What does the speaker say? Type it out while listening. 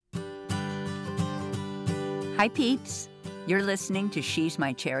Hi, peeps. You're listening to She's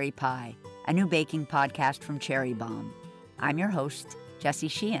My Cherry Pie, a new baking podcast from Cherry Bomb. I'm your host, Jessie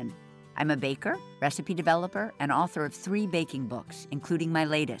Sheehan. I'm a baker, recipe developer, and author of 3 baking books, including my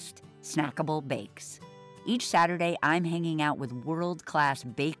latest, Snackable Bakes. Each Saturday, I'm hanging out with world-class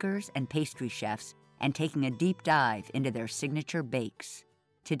bakers and pastry chefs and taking a deep dive into their signature bakes.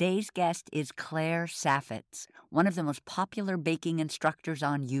 Today's guest is Claire Saffitz, one of the most popular baking instructors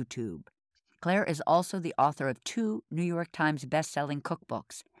on YouTube. Claire is also the author of 2 New York Times best-selling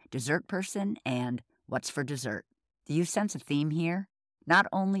cookbooks, Dessert Person and What's for Dessert. Do you sense a theme here? Not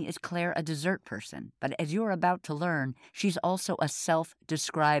only is Claire a dessert person, but as you're about to learn, she's also a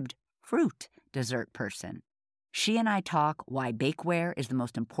self-described fruit dessert person. She and I talk why bakeware is the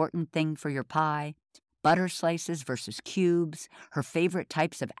most important thing for your pie, butter slices versus cubes, her favorite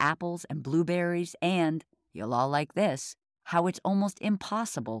types of apples and blueberries, and, you'll all like this, how it's almost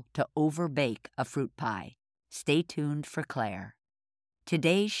impossible to overbake a fruit pie. Stay tuned for Claire.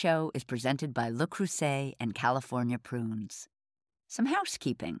 Today's show is presented by Le Creuset and California Prunes. Some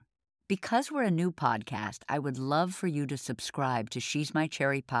housekeeping. Because we're a new podcast, I would love for you to subscribe to She's My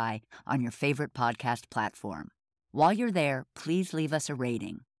Cherry Pie on your favorite podcast platform. While you're there, please leave us a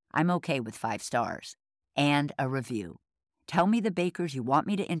rating. I'm okay with 5 stars. And a review. Tell me the bakers you want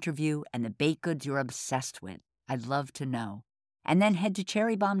me to interview and the baked goods you're obsessed with. I'd love to know. And then head to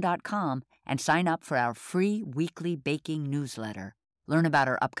cherrybomb.com and sign up for our free weekly baking newsletter. Learn about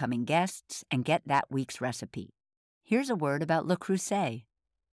our upcoming guests and get that week's recipe. Here's a word about Le Creuset.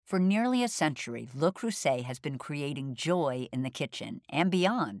 For nearly a century, Le Creuset has been creating joy in the kitchen and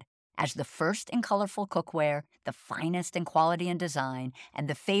beyond as the first in colorful cookware, the finest in quality and design, and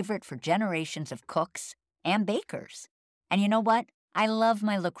the favorite for generations of cooks and bakers. And you know what? I love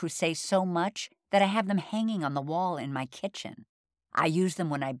my Le Creuset so much that I have them hanging on the wall in my kitchen. I use them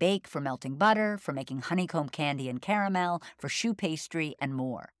when I bake for melting butter, for making honeycomb candy and caramel, for choux pastry, and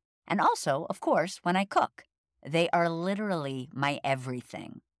more. And also, of course, when I cook. They are literally my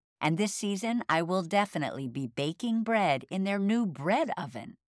everything. And this season, I will definitely be baking bread in their new bread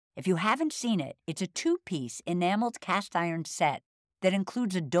oven. If you haven't seen it, it's a 2-piece enameled cast iron set that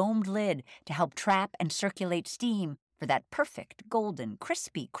includes a domed lid to help trap and circulate steam for that perfect, golden,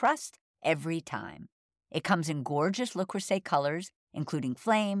 crispy crust every time. It comes in gorgeous Le Creuset colors, including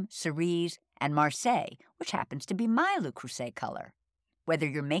Flame, Cerise, and Marseille, which happens to be my Le Creuset color. Whether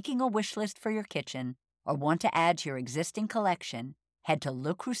you're making a wish list for your kitchen or want to add to your existing collection, head to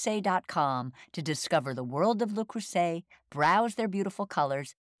lecreuset.com to discover the world of Le Creuset, browse their beautiful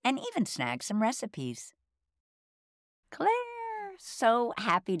colors, and even snag some recipes. Claire, so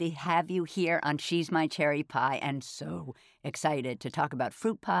happy to have you here on She's My Cherry Pie, and so excited to talk about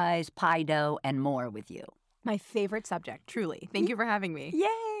fruit pies, pie dough, and more with you. My favorite subject, truly. Thank you for having me.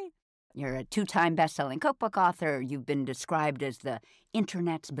 Yay! You're a 2-time best-selling cookbook author. You've been described as the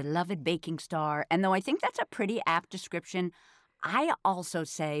internet's beloved baking star, and though I think that's a pretty apt description, I also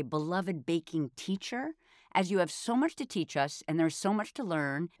say beloved baking teacher, as you have so much to teach us, and there's so much to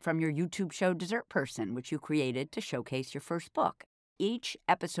learn from your YouTube show Dessert Person, which you created to showcase your first book. Each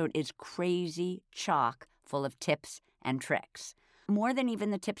episode is crazy chock full of tips and tricks. More than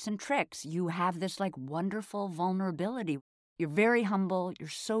even the tips and tricks, you have this wonderful vulnerability. You're very humble, you're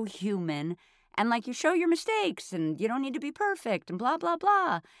so human, and you show your mistakes, and you don't need to be perfect, and blah, blah,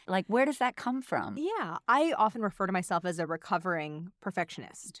 blah. Where does that come from? Yeah, I often refer to myself as a recovering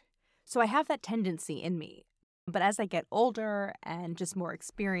perfectionist. So I have that tendency in me. But as I get older and just more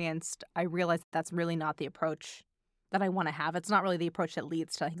experienced, I realize that's really not the approach that I want to have. It's not really the approach that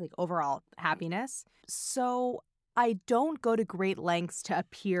leads to, overall happiness. So I don't go to great lengths to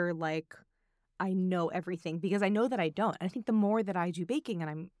appear like I know everything, because I know that I don't. And I think the more that I do baking, and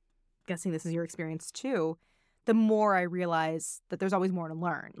I'm guessing this is your experience too, the more I realize that there's always more to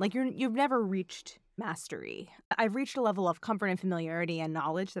learn. You've never reached mastery. I've reached a level of comfort and familiarity and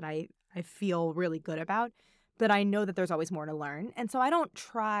knowledge that I feel really good about, but I know that there's always more to learn. And so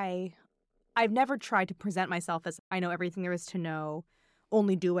I've never tried to present myself as I know everything there is to know,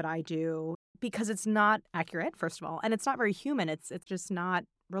 only do what I do, because it's not accurate, first of all, and it's not very human. It's just not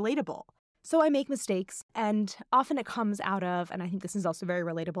relatable. So I make mistakes, and often it comes out of, and I think this is also very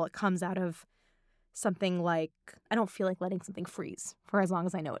relatable, it comes out of something like, I don't feel like letting something freeze for as long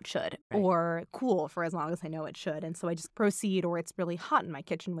as I know it should, right, or cool for as long as I know it should. And so I just proceed, or it's really hot in my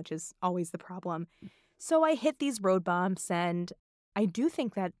kitchen, which is always the problem. So I hit these road bumps, and I do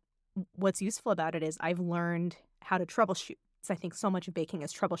think that what's useful about it is I've learned how to troubleshoot. So I think so much of baking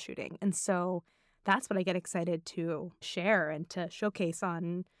is troubleshooting. And so that's what I get excited to share and to showcase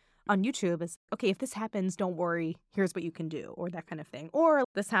on YouTube is, okay, if this happens, don't worry, here's what you can do, or that kind of thing. Or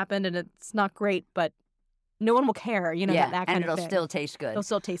this happened and it's not great, but no one will care, Yeah, that and kind of it'll thing. still taste good. It'll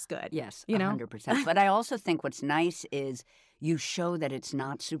still taste good. Yes, you know? 100%. But I also think what's nice is you show that it's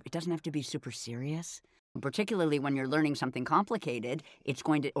not it doesn't have to be super serious. Particularly when you're learning something complicated,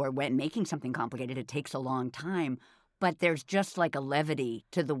 or when making something complicated, it takes a long time. But there's just like a levity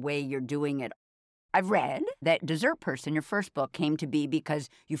to the way you're doing it. I've read that Dessert Person, your first book, came to be because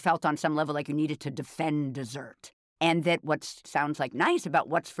you felt on some level like you needed to defend dessert. And that what sounds like nice about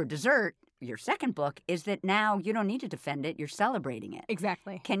What's for Dessert, your second book, is that now you don't need to defend it, you're celebrating it.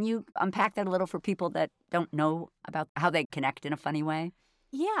 Exactly. Can you unpack that a little for people that don't know about how they connect in a funny way?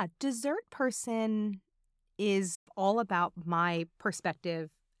 Yeah, Dessert Person is all about my perspective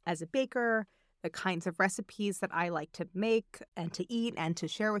as a baker, the kinds of recipes that I like to make and to eat and to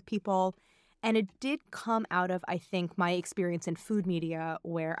share with people. And it did come out of, I think, my experience in food media,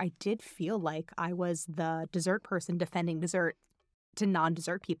 where I did feel like I was the dessert person defending dessert to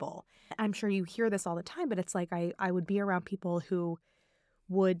non-dessert people. I'm sure you hear this all the time, but it's like I would be around people who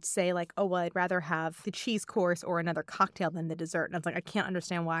would say like, oh, well, I'd rather have the cheese course or another cocktail than the dessert. And it's like, I can't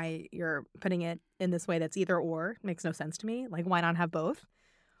understand why you're putting it in this way that's either or. It makes no sense to me. Like, why not have both?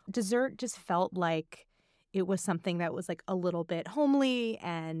 Dessert just felt like it was something that was like a little bit homely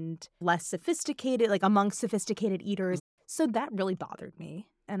and less sophisticated, like among sophisticated eaters. So that really bothered me.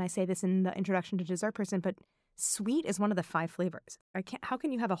 And I say this in the introduction to Dessert Person, but sweet is one of the 5 flavors. How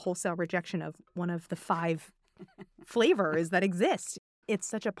can you have a wholesale rejection of one of the 5 flavors that exist? It's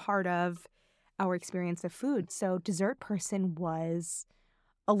such a part of our experience of food. So Dessert Person was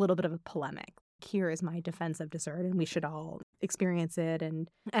a little bit of a polemic. Here is my defense of dessert, and we should all experience it. And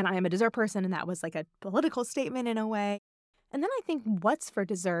I am a dessert person, and that was like a political statement in a way. And then I think What's for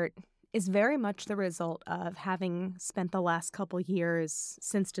Dessert is very much the result of having spent the last couple years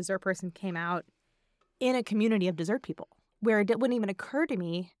since Dessert Person came out in a community of dessert people, where it wouldn't even occur to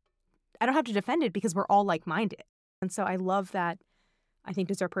me, I don't have to defend it because we're all like-minded. And so I love that. I think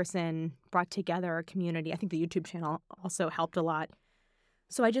Dessert Person brought together a community. I think the YouTube channel also helped a lot.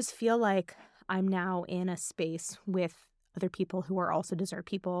 So I just feel like I'm now in a space with other people who are also dessert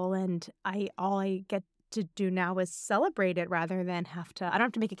people, and all I get to do now is celebrate it rather than I don't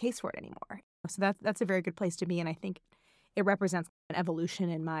have to make a case for it anymore. So that's a very good place to be, and I think it represents an evolution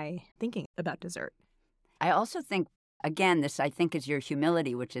in my thinking about dessert. I also think, again, this I think is your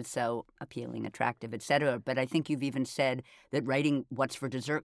humility, which is so appealing, attractive, etc. But I think you've even said that writing What's for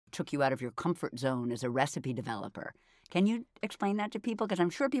Dessert took you out of your comfort zone as a recipe developer. Can you explain that to people? Because I'm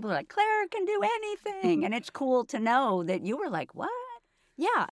sure people are like, Claire can do anything. And it's cool to know that you were like, what?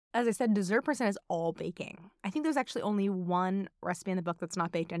 Yeah. As I said, Dessert Person is all baking. I think there's actually only one recipe in the book that's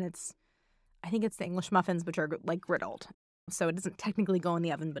not baked, and I think it's the English muffins, which are like griddled. So it doesn't technically go in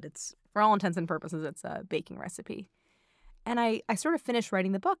the oven, but it's, for all intents and purposes, it's a baking recipe. And I sort of finished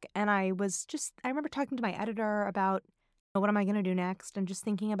writing the book, and I remember talking to my editor about what am I going to do next, and just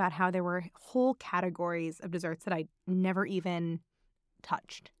thinking about how there were whole categories of desserts that I never even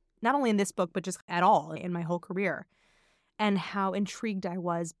touched. Not only in this book, but just at all in my whole career. And how intrigued I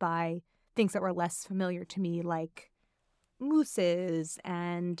was by things that were less familiar to me, like mousses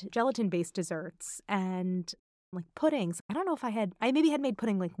and gelatin-based desserts and like puddings. I don't know if I maybe had made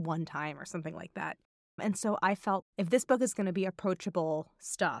pudding like one time or something like that. And so I felt if this book is going to be approachable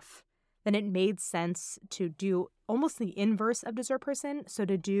stuff, then it made sense to do almost the inverse of Dessert Person. So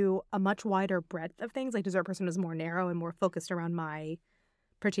to do a much wider breadth of things, like Dessert Person was more narrow and more focused around my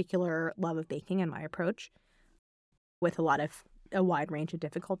particular love of baking and my approach, with a wide range of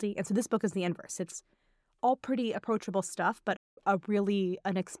difficulty. And so this book is the inverse. It's all pretty approachable stuff, but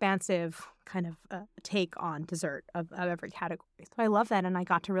an expansive kind of take on dessert of every category. So I love that, and I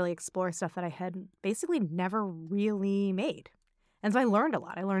got to really explore stuff that I had basically never really made. And so I learned a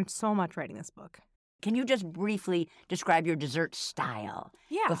lot. I learned so much writing this book. Can you just briefly describe your dessert style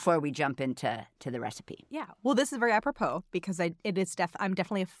before we jump into the recipe? Yeah. Well, this is very apropos because I'm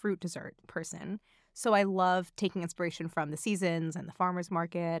definitely a fruit dessert person. So I love taking inspiration from the seasons and the farmer's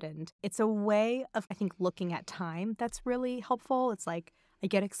market. And it's a way of, I think, looking at time that's really helpful. It's like I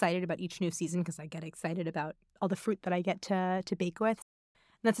get excited about each new season because I get excited about all the fruit that I get to bake with.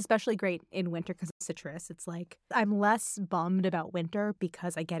 And that's especially great in winter because of citrus. It's like I'm less bummed about winter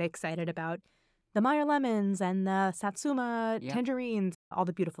because I get excited about the Meyer lemons and the Satsuma tangerines, all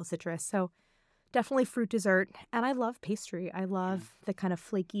the beautiful citrus. So definitely fruit dessert. And I love pastry. I love the kind of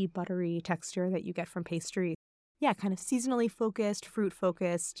flaky, buttery texture that you get from pastry. Yeah, kind of seasonally focused, fruit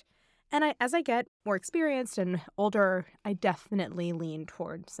focused. And as I get more experienced and older, I definitely lean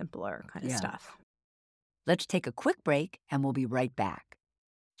toward simpler kind of stuff. Let's take a quick break and we'll be right back.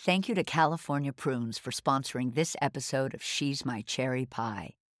 Thank you to California Prunes for sponsoring this episode of She's My Cherry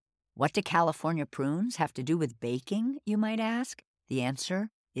Pie. What do California prunes have to do with baking, you might ask? The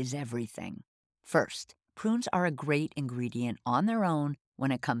answer is everything. First, prunes are a great ingredient on their own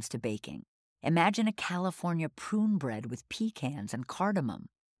when it comes to baking. Imagine a California prune bread with pecans and cardamom,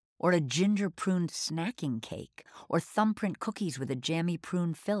 or a ginger prune snacking cake, or thumbprint cookies with a jammy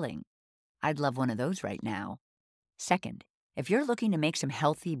prune filling. I'd love one of those right now. Second, if you're looking to make some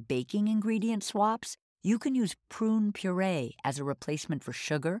healthy baking ingredient swaps, you can use prune puree as a replacement for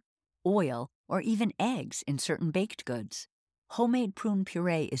sugar, oil, or even eggs in certain baked goods. Homemade prune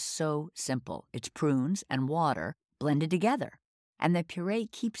puree is so simple. It's prunes and water blended together, and the puree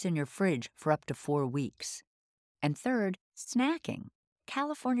keeps in your fridge for up to 4 weeks. And third, snacking.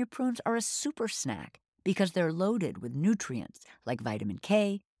 California prunes are a super snack because they're loaded with nutrients like vitamin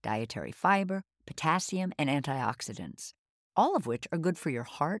K, dietary fiber, potassium, and antioxidants, all of which are good for your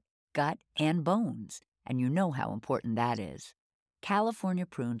heart, gut, and bones, and you know how important that is. California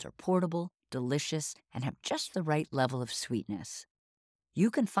prunes are portable, delicious, and have just the right level of sweetness. You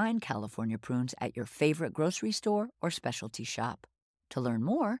can find California prunes at your favorite grocery store or specialty shop. To learn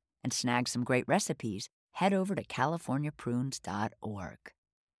more and snag some great recipes, head over to californiaprunes.org.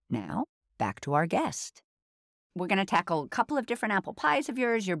 Now, back to our guest. We're going to tackle a couple of different apple pies of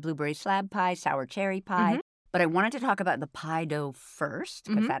yours, your blueberry slab pie, sour cherry pie. But I wanted to talk about the pie dough first,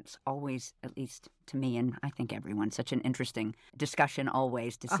 because that's always, at least to me, and I think everyone, such an interesting discussion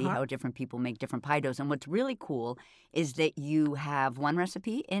always to see how different people make different pie doughs. And what's really cool is that you have one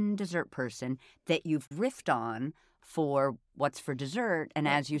recipe in Dessert Person that you've riffed on for what's for dessert. And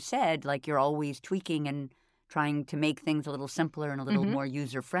as you said, like, you're always tweaking and trying to make things a little simpler and a little more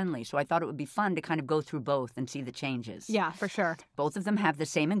user-friendly. So I thought it would be fun to kind of go through both and see the changes. Yeah, for sure. Both of them have the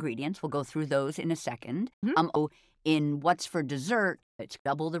same ingredients. We'll go through those in a second. In what's for dessert, it's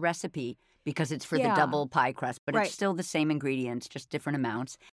double the recipe because it's for the double pie crust, but it's still the same ingredients, just different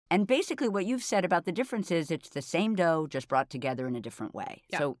amounts. And basically what you've said about the difference is it's the same dough, just brought together in a different way.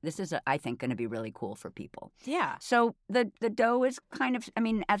 Yeah. So this is, I think, going to be really cool for people. Yeah. So the dough is kind of, I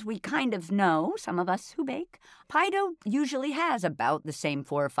mean, as we kind of know, some of us who bake, pie dough usually has about the same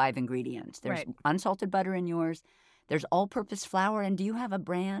 4 or 5 ingredients. There's unsalted butter in yours. There's all-purpose flour. And do you have a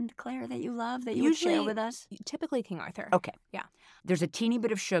brand, Claire, that you love that you would share with us? Typically King Arthur. Okay. Yeah. There's a teeny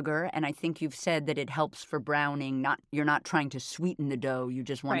bit of sugar, and I think you've said that it helps for browning. You're not trying to sweeten the dough. You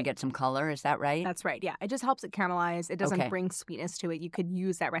just want to get some color. Is that right? That's right. Yeah. It just helps it caramelize. It doesn't bring sweetness to it. You could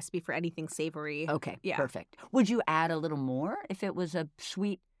use that recipe for anything savory. Okay. Yeah. Perfect. Would you add a little more if it was a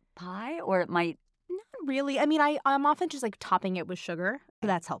sweet pie, or it might? Not really. I mean, I'm often just like topping it with sugar. So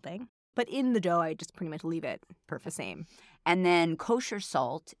that's helping. But in the dough, I just pretty much leave it the same. And then kosher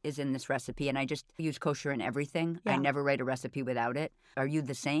salt is in this recipe, and I just use kosher in everything. Yeah. I never write a recipe without it. Are you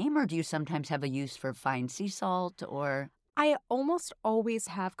the same, or do you sometimes have a use for fine sea salt, or? I almost always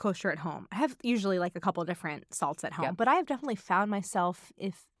have kosher at home. I have usually like a couple different salts at home, but I have definitely found myself,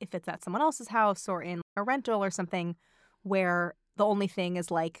 if it's at someone else's house or in a rental or something, where the only thing is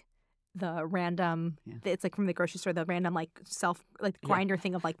like the random, it's like from the grocery store, the random like grinder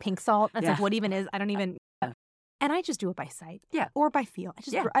thing of like pink salt. That's like, what even is, I don't even, and I just do it by sight or by feel.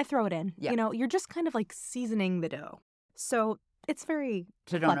 I throw it in. You know, you're just kind of like seasoning the dough. So it's very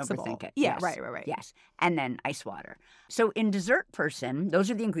flexible. Don't overthink it. Yeah, yes. right. Yes. And then ice water. So in Dessert Person,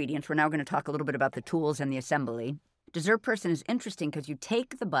 those are the ingredients. We're now going to talk a little bit about the tools and the assembly. Dessert Person is interesting because you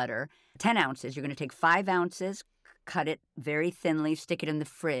take the butter, 10 ounces, you're going to take 5 ounces, cut it very thinly, stick it in the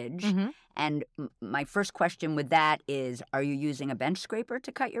fridge. And my first question with that is, are you using a bench scraper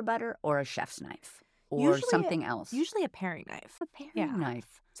to cut your butter, or a chef's knife, or usually something else? Usually a paring knife. A paring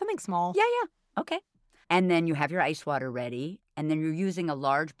knife. Something small. Yeah. Okay. And then you have your ice water ready, and then you're using a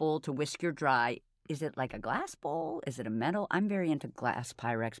large bowl to whisk your dry. Is it like a glass bowl? Is it a metal? I'm very into glass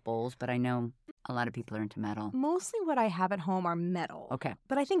Pyrex bowls, but I know a lot of people are into metal. Mostly what I have at home are metal. Okay.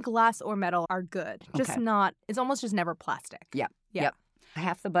 But I think glass or metal are good. Just not, it's almost just never plastic. Yep.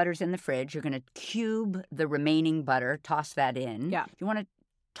 Half the butter's in the fridge. You're going to cube the remaining butter, toss that in. Yeah. You want to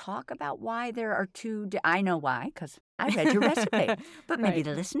talk about why there are two? I know why, because I read your recipe. But maybe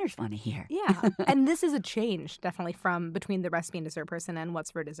the listeners want to hear. Yeah. And this is a change, definitely, from between the recipe and Dessert Person and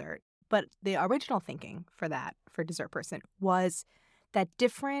what's for dessert. But the original thinking for Dessert Person was that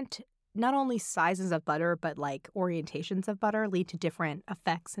different, not only sizes of butter, but like orientations of butter lead to different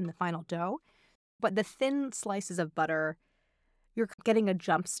effects in the final dough. But the thin slices of butter, you're getting a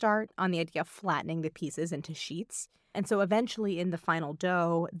jump start on the idea of flattening the pieces into sheets. And so eventually in the final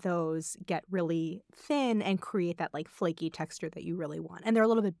dough, those get really thin and create that like flaky texture that you really want. And they're a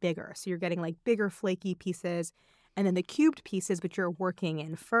little bit bigger. So you're getting like bigger flaky pieces. And then the cubed pieces, which you're working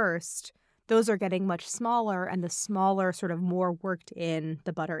in first, those are getting much smaller, and the smaller, sort of more worked in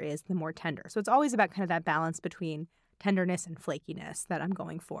the butter is, the more tender. So it's always about kind of that balance between tenderness and flakiness that I'm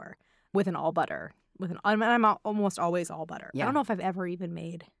going for with an all butter. I'm almost always all butter. Yeah. I don't know if I've ever even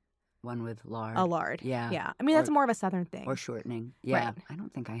made one with lard. a lard. Yeah. Yeah. I mean, that's more of a Southern thing. Or shortening. Yeah. Right. I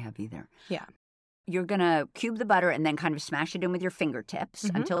don't think I have either. Yeah. You're going to cube the butter and then kind of smash it in with your fingertips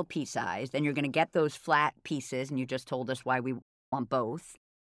until pea-sized. Then you're going to get those flat pieces, and you just told us why we want both.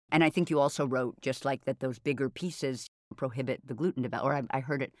 And I think you also wrote, just like that, those bigger pieces prohibit the gluten development. Or I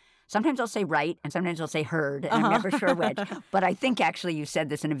heard it. Sometimes I'll say right, and sometimes I'll say heard, and I'm never sure which. But I think actually you said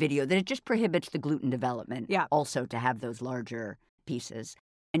this in a video, that it just prohibits the gluten development also to have those larger pieces.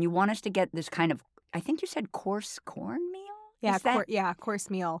 And you want us to get this kind of, I think you said coarse cornmeal? Yeah,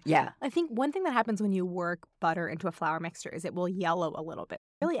 coarse meal. Yeah. I think one thing that happens when you work butter into a flour mixture is it will yellow a little bit.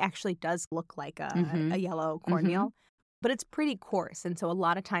 It really actually does look like a yellow cornmeal, but it's pretty coarse. And so a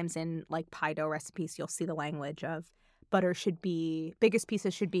lot of times in like pie dough recipes, you'll see the language of butter biggest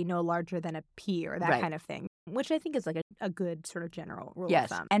pieces should be no larger than a pea or that kind of thing, which I think is like a good sort of general rule of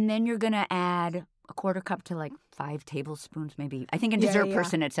thumb. And then you're going to add a quarter cup to like 5 tablespoons maybe. I think in Dessert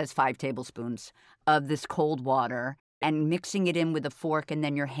Person it says 5 tablespoons of this cold water. And mixing it in with a fork and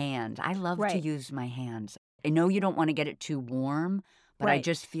then your hands. I love to use my hands. I know you don't want to get it too warm, but I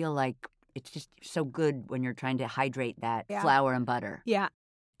just feel like it's just so good when you're trying to hydrate that flour and butter. Yeah.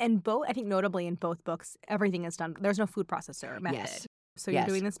 And I think notably in both books, everything is done. There's no food processor method. Yes. So you're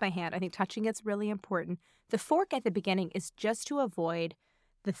doing this by hand. I think touching it's really important. The fork at the beginning is just to avoid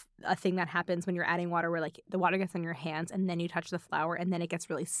a thing that happens when you're adding water where like the water gets on your hands and then you touch the flour and then it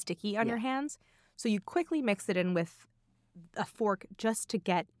gets really sticky on your hands. So you quickly mix it in with a fork just to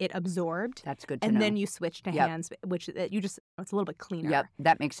get it absorbed. That's good to know. And then you switch to hands, which it's a little bit cleaner. Yep,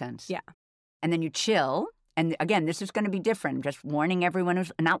 that makes sense. Yeah. And then you chill. And again, this is going to be different. I'm just warning everyone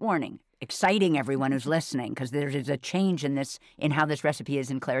exciting everyone who's listening, because there is a change in how this recipe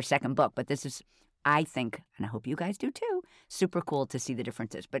is in Claire's second book. But this is, I think, and I hope you guys do too, super cool to see the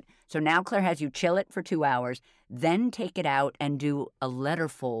differences. But so now Claire has you chill it for 2 hours, then take it out and do a letter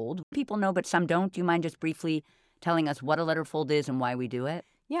fold. People know, but some don't. Do you mind just briefly telling us what a letter fold is and why we do it?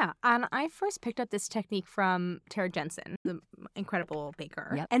 Yeah, and I first picked up this technique from Tara Jensen, the incredible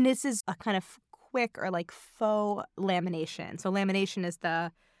baker. Yep. And this is a kind of quick or like faux lamination. So lamination is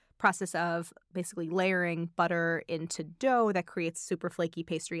the process of basically layering butter into dough that creates super flaky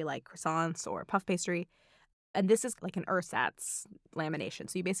pastry like croissants or puff pastry. And this is like an ersatz lamination.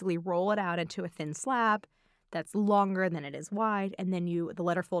 So you basically roll it out into a thin slab that's longer than it is wide, and then the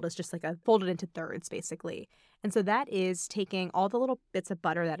letter fold is just like folded into thirds, basically. And so that is taking all the little bits of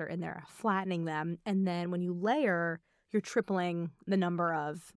butter that are in there, flattening them, and then when you layer, you're tripling the number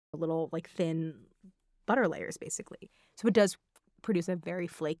of little like thin butter layers, basically. So it does produce a very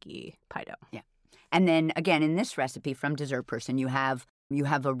flaky pie dough. Yeah. And then again, in this recipe from Dessert Person, you have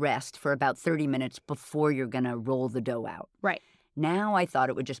a rest for about 30 minutes before you're going to roll the dough out. Right. Now I thought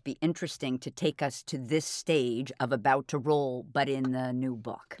it would just be interesting to take us to this stage of about to roll, but in the new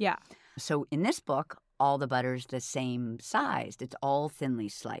book. Yeah. So in this book, all the butter's the same sized. It's all thinly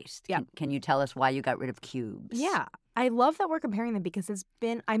sliced. Yeah. Can you tell us why you got rid of cubes? Yeah. I love that we're comparing them because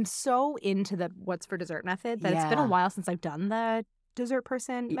I'm so into the what's for dessert method that it's been a while since I've done the Dessert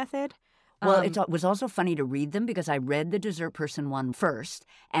Person method. Well, it was also funny to read them because I read the Dessert Person one first,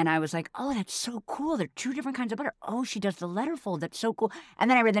 and I was like, oh, that's so cool. There are 2 different kinds of butter. Oh, she does the letter fold. That's so cool. And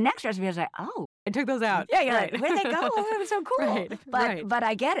then I read the next recipe. I was like, oh. I took those out. Yeah, you're like, where'd they go? Oh, that was so cool. Right, But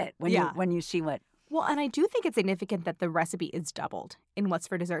I get it when you see what. Well, and I do think it's significant that the recipe is doubled in What's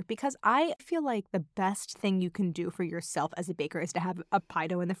for Dessert because I feel like the best thing you can do for yourself as a baker is to have a pie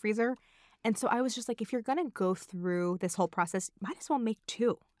dough in the freezer. And so I was just like, if you're going to go through this whole process, might as well make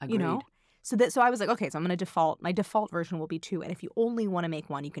 2. Agreed. You know? So I was like, okay, so I'm going to my default version will be 2. And if you only want to make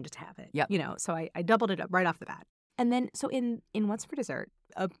 1, you can just have it. Yep. You know, so I doubled it up right off the bat. And then, so in What's for Dessert,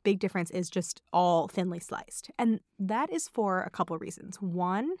 a big difference is just all thinly sliced. And that is for a couple of reasons.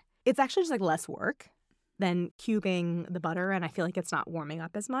 One, it's actually just like less work than cubing the butter. And I feel like it's not warming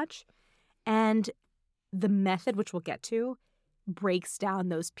up as much. And the method, which we'll get to, breaks down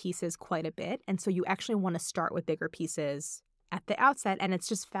those pieces quite a bit. And so you actually want to start with bigger pieces at the outset, and it's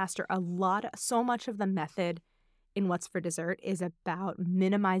just faster. So much of the method in What's for Dessert is about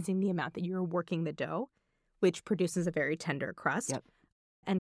minimizing the amount that you're working the dough, which produces a very tender crust,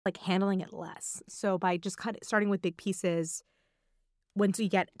 and like handling it less. So by just starting with big pieces, once you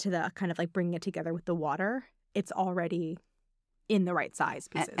get to the kind of like bringing it together with the water, it's already in the right size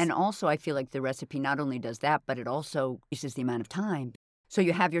pieces. And also, I feel like the recipe not only does that, but it also reduces the amount of time. So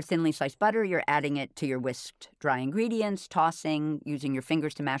you have your thinly sliced butter, you're adding it to your whisked dry ingredients, tossing, using your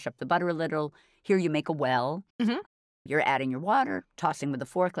fingers to mash up the butter a little. Here you make a well. Mm-hmm. You're adding your water, tossing with a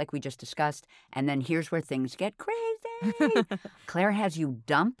fork like we just discussed, and then here's where things get crazy. Claire has you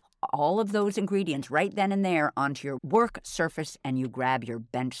dump all of those ingredients right then and there onto your work surface, and you grab your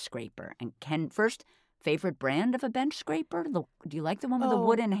bench scraper. And first, favorite brand of a bench scraper? Do you like the one with the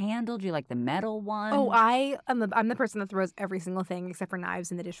wooden handle? Do you like the metal one? Oh, I'm the person that throws every single thing except for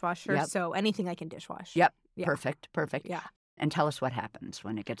knives in the dishwasher. Yep. So anything I can dishwash. Yep. Yeah. Perfect. Yeah. And tell us what happens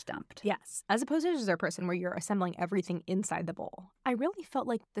when it gets dumped. Yes. As opposed to a dessert person where you're assembling everything inside the bowl. I really felt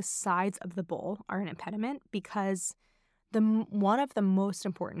like the sides of the bowl are an impediment because one of the most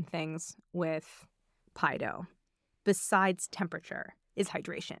important things with pie dough, besides temperature, is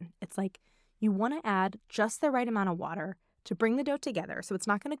hydration. It's like you want to add just the right amount of water to bring the dough together so it's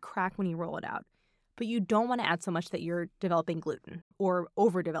not going to crack when you roll it out. But you don't want to add so much that you're developing gluten or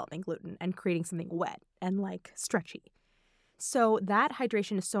overdeveloping gluten and creating something wet and like stretchy. So that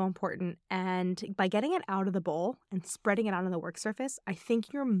hydration is so important, and by getting it out of the bowl and spreading it out on the work surface, I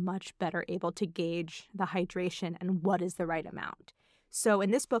think you're much better able to gauge the hydration and what is the right amount. So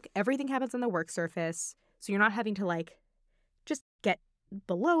in this book, everything happens on the work surface, so you're not having to like just get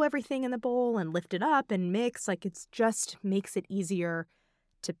below everything in the bowl and lift it up and mix. Like it's just makes it easier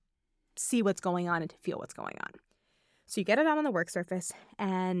to see what's going on and to feel what's going on. So you get it out on the work surface,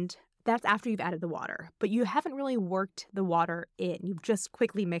 and that's after you've added the water, but you haven't really worked the water in. You've just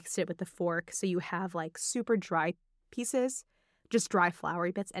quickly mixed it with the fork. So you have like super dry pieces, just dry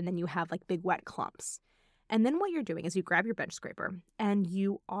floury bits, and then you have like big wet clumps. And then what you're doing is you grab your bench scraper and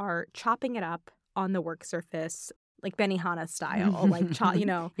you are chopping it up on the work surface, like Benihana style, or like,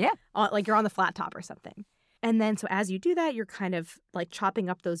 like you're on the flat top or something. And then so as you do that, you're kind of like chopping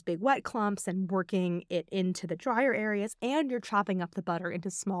up those big wet clumps and working it into the drier areas, and you're chopping up the butter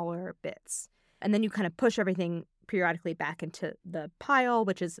into smaller bits. And then you kind of push everything periodically back into the pile,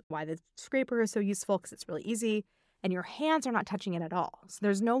 which is why the scraper is so useful because it's really easy. And your hands are not touching it at all. So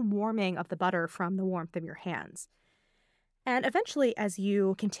there's no warming of the butter from the warmth of your hands. And eventually, as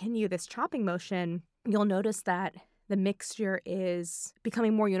you continue this chopping motion, you'll notice that the mixture is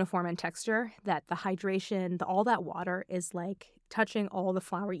becoming more uniform in texture, that the hydration, all that water is like touching all the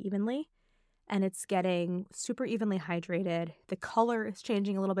flour evenly, and it's getting super evenly hydrated. The color is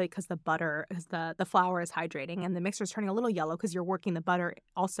changing a little bit because the flour is hydrating, and the mixture is turning a little yellow because you're working the butter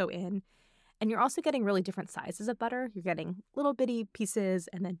also in. And you're also getting really different sizes of butter. You're getting little bitty pieces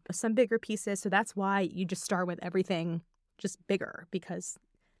and then some bigger pieces. So that's why you just start with everything just bigger, because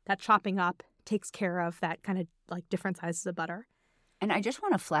that chopping up takes care of that kind of like different sizes of butter. And I just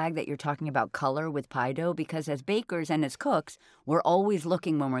want to flag that you're talking about color with pie dough, because as bakers and as cooks, we're always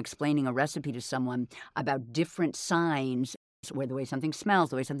looking when we're explaining a recipe to someone about different signs, where the way something smells,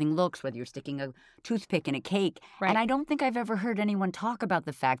 the way something looks, whether you're sticking a toothpick in a cake. Right. And I don't think I've ever heard anyone talk about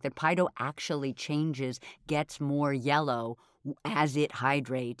the fact that pie dough actually changes, gets more yellow as it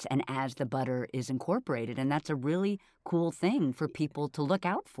hydrates and as the butter is incorporated. And that's a really cool thing for people to look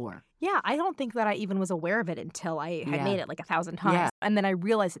out for. Yeah, I don't think that I even was aware of it until I had made it like 1,000 times. Yeah. And then I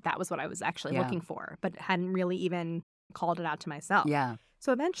realized that was what I was actually looking for, but hadn't really even called it out to myself. Yeah.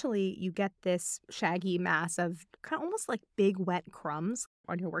 So eventually you get this shaggy mass of kind of almost like big wet crumbs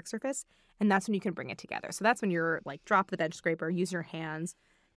on your work surface, and that's when you can bring it together. So that's when you're like drop the bench scraper, use your hands,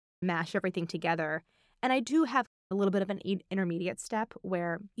 mash everything together. And I do have a little bit of an intermediate step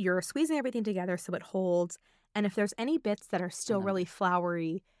where you're squeezing everything together so it holds. And if there's any bits that are still really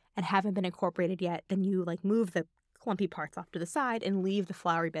floury and haven't been incorporated yet, then you like move the clumpy parts off to the side and leave the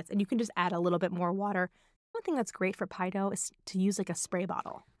floury bits. And you can just add a little bit more water. One thing that's great for pie dough is to use like a spray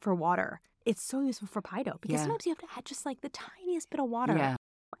bottle for water. It's so useful for pie dough because sometimes you have to add just like the tiniest bit of water. Yeah.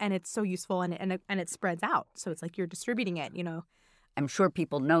 And it's so useful and it spreads out. So it's like you're distributing it, you know. I'm sure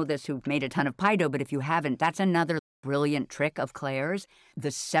people know this who've made a ton of pie dough, but if you haven't, that's another brilliant trick of Claire's,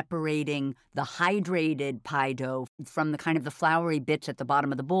 the separating the hydrated pie dough from the kind of the floury bits at the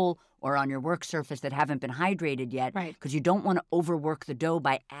bottom of the bowl or on your work surface that haven't been hydrated yet. Right. Because you don't want to overwork the dough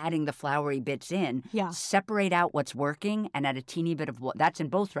by adding the floury bits in. Yeah. Separate out what's working and add a teeny bit of what that's in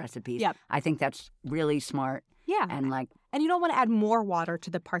both recipes. Yep. I think that's really smart. Yeah. And you don't want to add more water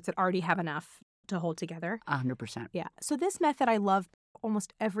to the parts that already have enough to hold together. 100%. Yeah. So this method I love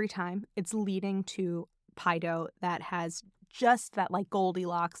almost every time. It's leading to pie dough that has just that like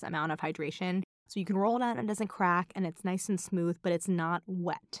Goldilocks amount of hydration. So you can roll it out and it doesn't crack and it's nice and smooth, but it's not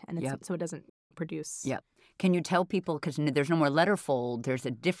wet and so it doesn't produce. Yep. Can you tell people, because there's no more letter fold, there's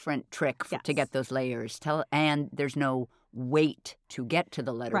a different trick to get those layers. And there's no weight to get to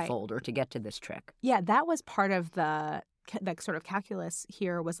the letter fold or to get to this trick. Yeah, that was part of the the sort of calculus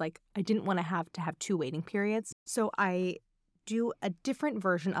here was like I didn't want to have two waiting periods. So I do a different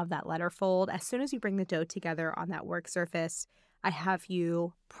version of that letter fold. As soon as you bring the dough together on that work surface, I have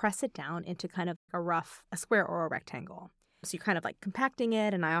you press it down into kind of a square or a rectangle. So you're kind of like compacting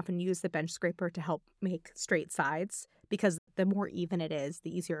it, and I often use the bench scraper to help make straight sides because the more even it is,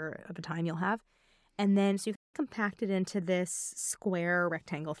 the easier of a time you'll have. And then so you compact it into this square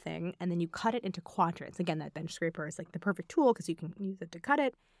rectangle thing, and then you cut it into quadrants. Again, that bench scraper is like the perfect tool because you can use it to cut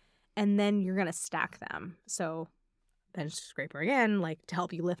it. And then you're going to stack them. So bench scraper again, like to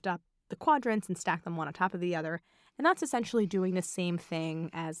help you lift up the quadrants and stack them one on top of the other. And that's essentially doing the same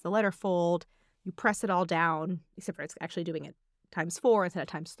thing as the letter fold. You press it all down, except for it's actually doing it times 4 instead of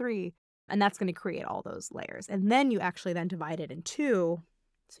times 3. And that's going to create all those layers. And then you actually then divide it in two.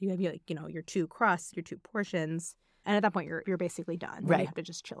 So you have your two crusts, your two portions. And at that point, you're basically done. Then you have to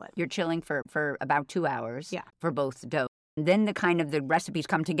just chill it. You're chilling for about 2 hours for both dough. Then the recipes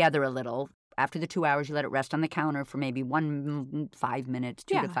come together a little. After the 2 hours, you let it rest on the counter for maybe 5 minutes,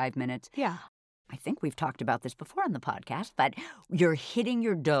 2 to 5 minutes. Yeah. I think we've talked about this before on the podcast, but you're hitting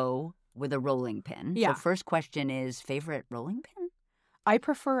your dough with a rolling pin. Yeah. So first question is, favorite rolling pin? I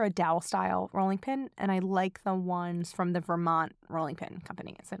prefer a dowel-style rolling pin, and I like the ones from the Vermont Rolling Pin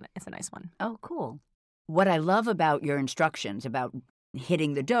Company. It's a nice one. Oh, cool. What I love about your instructions about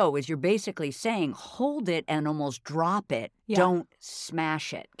hitting the dough is you're basically saying hold it and almost drop it. Yeah. Don't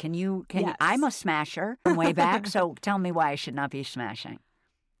smash it. Can you? I'm a smasher from way back, so tell me why I should not be smashing.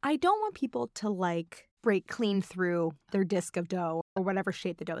 I don't want people to break clean through their disc of dough or whatever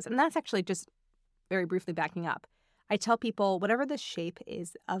shape the dough is. And that's actually just very briefly backing up. I tell people whatever the shape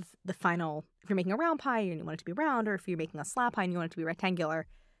is of the final, if you're making a round pie and you want it to be round, or if you're making a slab pie and you want it to be rectangular,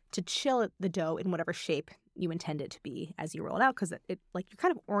 to chill the dough in whatever shape you intend it to be as you roll it out, because it you're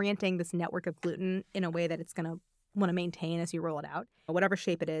kind of orienting this network of gluten in a way that it's going to want to maintain as you roll it out, whatever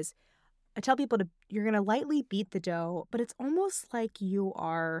shape it is. I tell people you're going to lightly beat the dough, but it's almost like you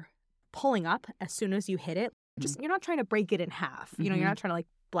are pulling up as soon as you hit it. Just you're not trying to break it in half. You're not trying to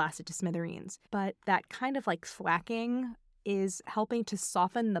blast it to smithereens. But that kind of thwacking is helping to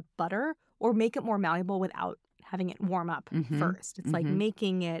soften the butter or make it more malleable without having it warm up first. It's like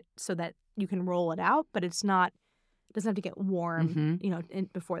making it so that you can roll it out, but it doesn't have to get warm,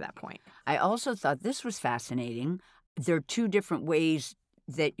 before that point. I also thought this was fascinating. There are two different ways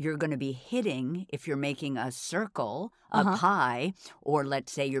that you're going to be hitting if you're making a circle, a pie, or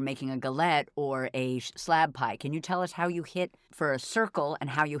let's say you're making a galette or a slab pie. Can you tell us how you hit for a circle and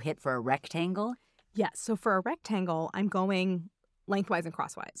how you hit for a rectangle? Yeah, so for a rectangle, I'm going lengthwise and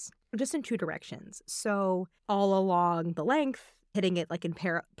crosswise, just in two directions. So all along the length, hitting it in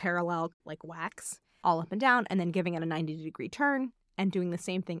parallel wax, all up and down, and then giving it a 90-degree turn and doing the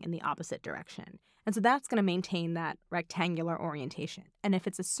same thing in the opposite direction. And so that's going to maintain that rectangular orientation. And if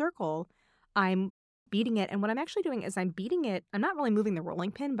it's a circle, I'm beating it. And what I'm actually doing is I'm beating it. I'm not really moving the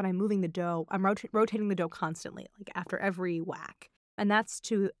rolling pin, but I'm moving the dough. I'm rotating the dough constantly, after every whack. And that's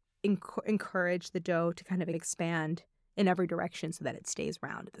to encourage the dough to kind of expand in every direction so that it stays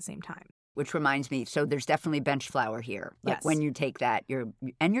round at the same time. Which reminds me, so there's definitely bench flour here. Yes. When you take that, you're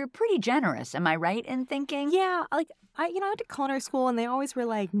pretty generous. Am I right in thinking? Yeah. I went to culinary school and they always were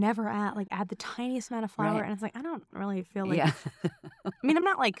never add the tiniest amount of flour. Right. And it's I don't really feel like, yeah. I mean, I'm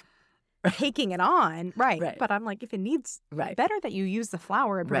not taking it on. Right. But I'm if it needs better that you use the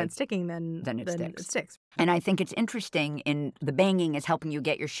flour and prevent sticking than it sticks. And I think it's interesting in the banging is helping you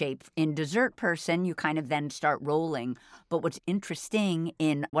get your shape. In dessert person, you kind of then start rolling. But what's interesting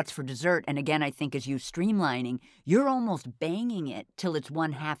in what's for dessert, and again, I think is you streamlining, you're almost banging it till it's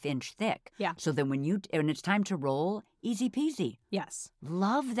 1/2 inch thick. Yeah. So then when it's time to roll, easy peasy. Yes.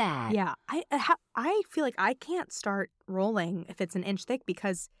 Love that. Yeah. I feel like I can't start rolling if it's 1 inch thick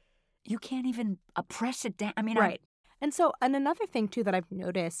because you can't even press it down. I mean, right. And another thing, too, that I've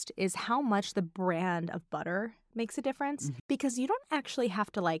noticed is how much the brand of butter makes a difference. Because you don't actually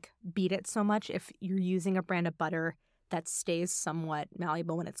have to, beat it so much if you're using a brand of butter that stays somewhat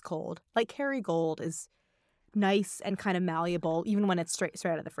malleable when it's cold. Kerrygold is nice and kind of malleable even when it's straight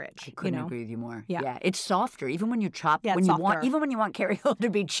out of the fridge. I couldn't agree with you more. Yeah. It's softer. Even when you chop, even when you want Kerrygold to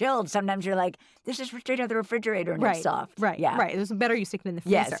be chilled, sometimes you're this is straight out of the refrigerator and it's soft. Right. Yeah. Right. It's better you stick it in the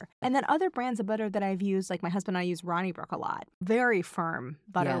freezer. Yes. And then other brands of butter that I've used, my husband and I use Ronnie Brook a lot. Very firm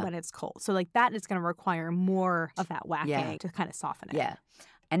butter when it's cold. So that is going to require more of that whacking to kind of soften it. Yeah.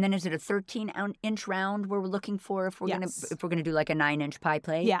 And then is it a 13-inch round we're looking for if we're gonna do a 9-inch pie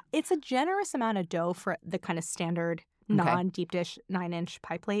plate? Yeah, it's a generous amount of dough for the kind of standard non-deep dish 9-inch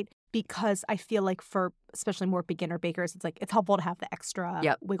pie plate because I feel for especially more beginner bakers, it's helpful to have the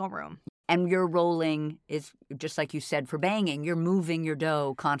extra wiggle room. And your rolling is, just like you said, for banging, you're moving your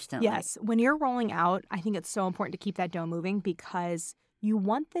dough constantly. Yes. When you're rolling out, I think it's so important to keep that dough moving because you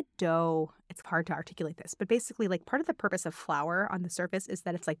want the dough, it's hard to articulate this, but basically like part of the purpose of flour on the surface is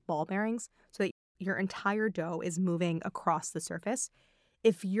that it's like ball bearings so that your entire dough is moving across the surface.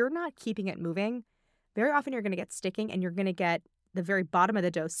 If you're not keeping it moving, very often you're going to get sticking and you're going to get the very bottom of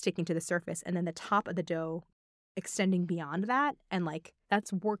the dough sticking to the surface and then the top of the dough extending beyond that. And like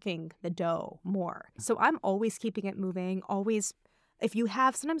that's working the dough more. So I'm always keeping it moving. Always,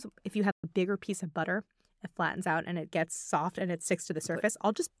 sometimes if you have a bigger piece of butter, it flattens out and it gets soft and it sticks to the surface,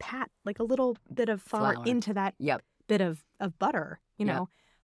 I'll just pat like a little bit of flour into that bit of butter, you know.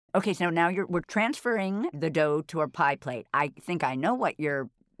 Okay, so now we're transferring the dough to our pie plate. I think I know what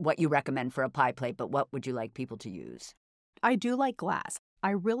you recommend for a pie plate, but what would you like people to use? I do like glass.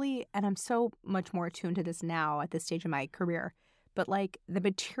 And I'm so much more attuned to this now at this stage of my career, but like the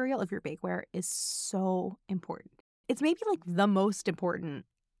material of your bakeware is so important. It's maybe like the most important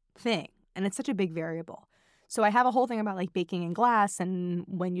thing, and it's such a big variable. So I have a whole thing about like baking in glass and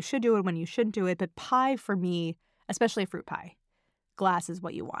when you should do it, when you shouldn't do it. But pie for me, especially a fruit pie, glass is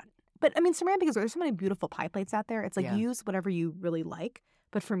what you want. But I mean, ceramic is, there's so many beautiful pie plates out there. It's like use whatever you really like.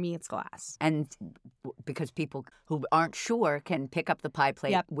 But for me, it's glass. And because people who aren't sure can pick up the pie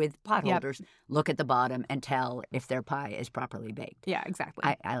plate with pot holders, look at the bottom and tell if their pie is properly baked. Yeah, exactly.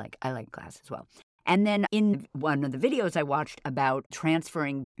 I like glass as well. And then in one of the videos I watched about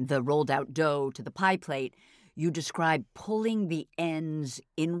transferring the rolled out dough to the pie plate, you describe pulling the ends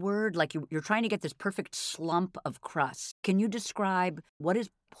inward, like you're trying to get this perfect slump of crust. Can you describe what does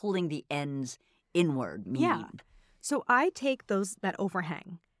pulling the ends inward mean? Yeah. So I take that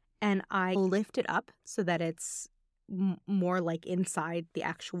overhang and I lift it up so that it's more like inside the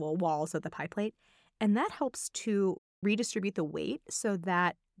actual walls of the pie plate. And that helps to redistribute the weight so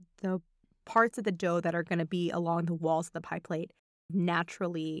that the parts of the dough that are going to be along the walls of the pie plate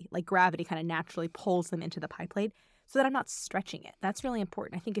naturally, like gravity kind of naturally pulls them into the pie plate so that I'm not stretching it. That's really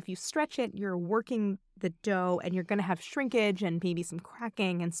important. I think if you stretch it, you're working the dough and you're going to have shrinkage and maybe some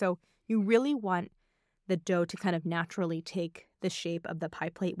cracking. And so you really want the dough to kind of naturally take the shape of the pie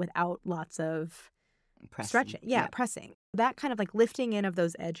plate without lots of stretching. Yeah, pressing. That kind of like lifting in of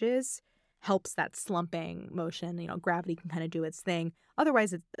those edges helps that slumping motion. You know, gravity can kind of do its thing.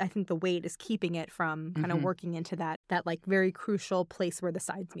 Otherwise, I think the weight is keeping it from kind of working into that like very crucial place where the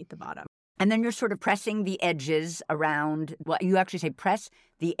sides meet the bottom. And then you're sort of pressing the edges around, well, you actually say press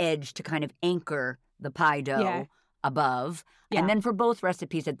the edge to kind of anchor the pie dough above. Yeah. And then for both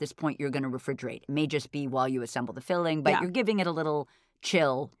recipes at this point, you're going to refrigerate. It may just be while you assemble the filling, but you're giving it a little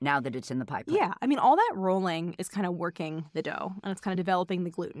chill now that it's in the pie plate. Yeah. I mean, all that rolling is kind of working the dough and it's kind of developing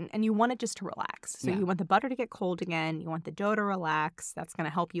the gluten. And you want it just to relax. So you want the butter to get cold again. You want the dough to relax. That's going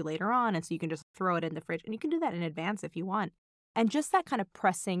to help you later on. And so you can just throw it in the fridge. And you can do that in advance if you want. And just that kind of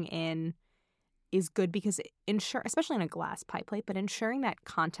pressing in is good because especially in a glass pie plate, but ensuring that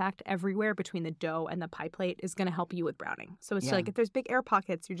contact everywhere between the dough and the pie plate is going to help you with browning. So it's like if there's big air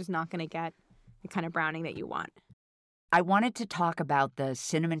pockets, you're just not going to get the kind of browning that you want. I wanted to talk about the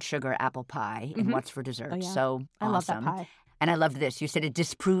cinnamon sugar apple pie in What's for Dessert. Oh, yeah. So I love that pie. And I loved this. You said it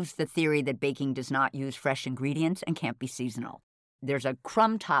disproves the theory that baking does not use fresh ingredients and can't be seasonal. There's a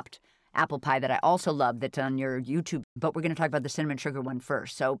crumb-topped apple pie that I also love that's on your YouTube, but we're going to talk about the cinnamon sugar one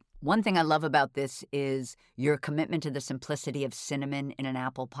first. So one thing I love about this is your commitment to the simplicity of cinnamon in an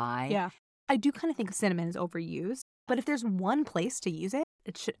apple pie. Yeah. I do kind of think cinnamon is overused, but if there's one place to use it,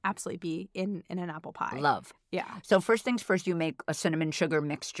 it should absolutely be in an apple pie. Love. Yeah. So first things first, you make a cinnamon sugar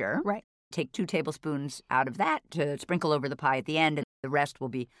mixture. Right. Take 2 tablespoons out of that to sprinkle over the pie at the end, and the rest will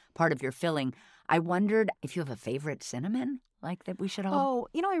be part of your filling. I wondered if you have a favorite cinnamon like that we should all...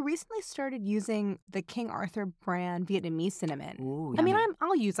 Oh, I recently started using the King Arthur brand Vietnamese cinnamon. Ooh, I mean,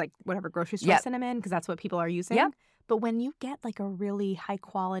 I'll use like whatever grocery store cinnamon because that's what people are using. Yep. But when you get like a really high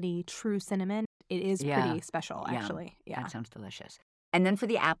quality true cinnamon, it is pretty special, actually. Yeah. That sounds delicious. And then for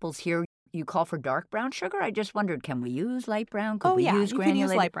the apples here, you call for dark brown sugar. I just wondered, can we use light brown? Could we use granulated? You can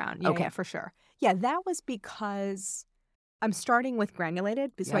use light brown. Yeah, okay. Yeah, for sure. Yeah, that was because I'm starting with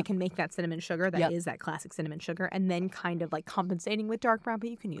granulated so I can make that cinnamon sugar that is that classic cinnamon sugar and then kind of like compensating with dark brown, but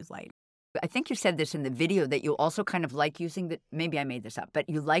you can use light. I think you said this in the video that you also kind of like using maybe I made this up, but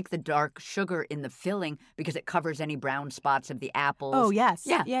you like the dark sugar in the filling because it covers any brown spots of the apples. Oh, yes.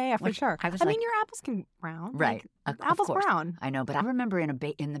 Yeah, for sure. I mean, your apples can brown. Right. Like, apples brown. I know, but I remember in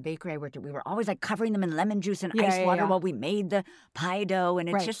the bakery I worked at, we were always like covering them in lemon juice and ice water while we made the pie dough, and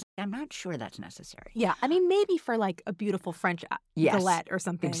it's just I'm not sure that's necessary. Yeah, I mean, maybe for like a beautiful French galette or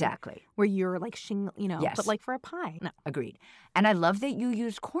something. Exactly. Where you're like, Yes. but like for a pie, no. Agreed. And I love that you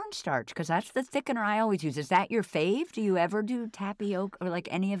use cornstarch because that's the thickener I always use. Is that your fave? Do you ever do tapioca or like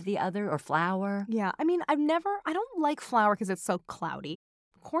any of the other or flour? Yeah, I mean, I don't like flour because it's so cloudy.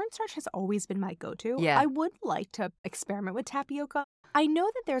 Cornstarch has always been my go-to. Yeah. I would like to experiment with tapioca. I know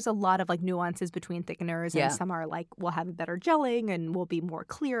that there's a lot of like nuances between thickeners Yeah. and some are like will have a better gelling and will be more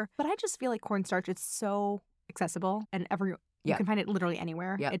clear. But I just feel like cornstarch is so accessible and you Yeah. can find it literally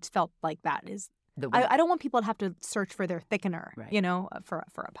anywhere. Yeah. It's felt like that is. The way. I don't want people to have to search for their thickener, Right. for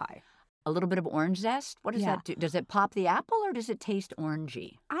a pie. A little bit of orange zest? What does that do? Does it pop the apple or does it taste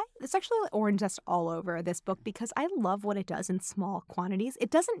orangey? It's actually orange zest all over this book because I love what it does in small quantities. It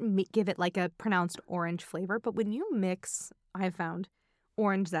doesn't give it like a pronounced orange flavor, but when you mix, I've found,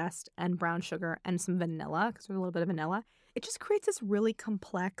 orange zest and brown sugar and some vanilla, because there's a little bit of vanilla, it just creates this really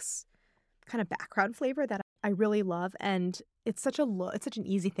complex kind of background flavor that I really love. And it's such an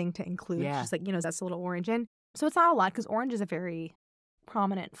easy thing to include. Yeah. Just like, zest a little orange in. So it's not a lot because orange is a very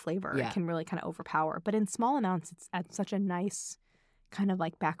prominent flavor. Yeah. It can really kind of overpower. But in small amounts, it's at such a nice kind of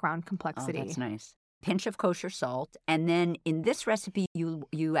like background complexity. Oh, that's nice. Pinch of kosher salt. And then in this recipe,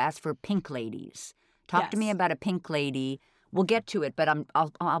 you ask for pink ladies. Talk to me Yes. about a pink lady. We'll get to it, but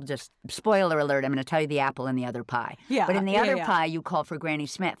I'll just, spoiler alert, I'm going to tell you the apple in the other pie. Yeah. But in the yeah, other yeah. pie, you called for Granny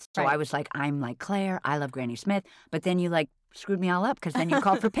Smith. So Right. I was like, I'm like Claire. I love Granny Smith. But then you like screwed me all up because then you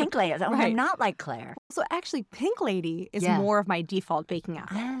called for pink lady. I was like, oh, Right. I'm not like Claire. So actually, Pink Lady is Yeah. more of my default baking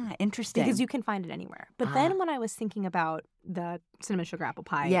apple. Ah, interesting. Because you can find it anywhere. But then when I was thinking about the cinnamon sugar apple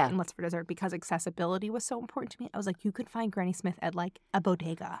pie Yeah. and What's for Dessert, because accessibility was so important to me, I was like, you could find Granny Smith at like a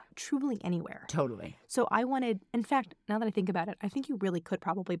bodega, truly anywhere. Totally. So I wanted, in fact, now that I think about it, I think you really could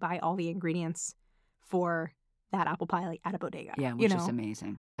probably buy all the ingredients for that apple pie like at a bodega. Yeah, which is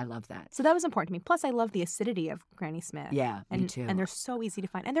amazing. I love that. So that was important to me. Plus, I love the acidity of Granny Smith. Yeah, me and, too. And they're so easy to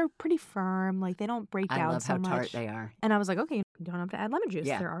find. And they're pretty firm. Like, they don't break down I love so how much. tart they are. And I was like, okay, you don't have to add lemon juice.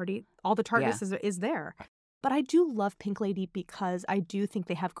 Yeah. They're already, all the tartness is there. But I do love Pink Lady because I do think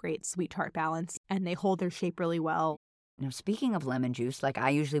they have great sweet tart balance and they hold their shape really well. Now, speaking of lemon juice, like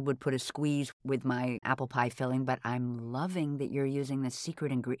I usually would put a squeeze with my apple pie filling, but I'm loving that you're using the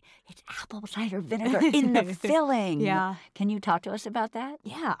secret ingredient. It's apple cider vinegar in the filling. Yeah. Can you talk to us about that?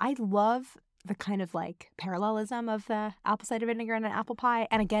 Yeah, I love the kind of like parallelism of the apple cider vinegar in an apple pie.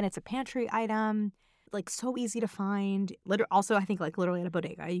 And again, it's a pantry item, like so easy to find. Also, I think like literally at a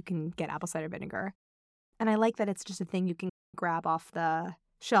bodega, you can get apple cider vinegar. And I like that it's just a thing you can grab off the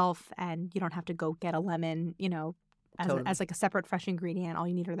shelf and you don't have to go get a lemon, as like a separate fresh ingredient. All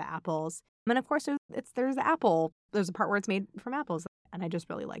you need are the apples. And of course, there's the apple. There's a part where it's made from apples. And I just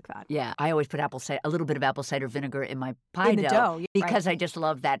really like that. Yeah, I always put a little bit of apple cider vinegar in my pie In the dough, yeah, because I just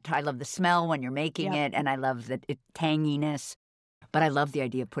love that. I love the smell when you're making it, and I love the tanginess. But I love the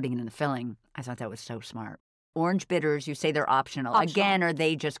idea of putting it in the filling. I thought that was so smart. Orange bitters, you say they're optional. Again, are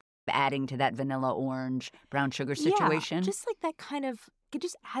they just adding to that vanilla orange brown sugar situation? Yeah, just like that kind of, it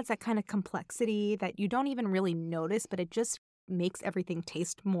just adds that kind of complexity that you don't even really notice, but it just makes everything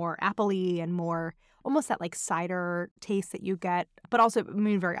taste more appley and more almost that like cider taste that you get, but also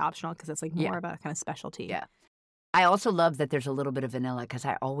very optional because it's like more of a kind of specialty. Yeah. I also love that there's a little bit of vanilla because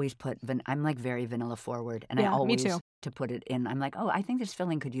I always put, I'm like very vanilla forward and I always, me too. To put it in, I'm like, oh, I think this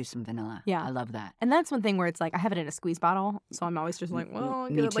filling could use some vanilla. Yeah. I love that. And that's one thing where it's like, I have it in a squeeze bottle. So I'm always just like, well,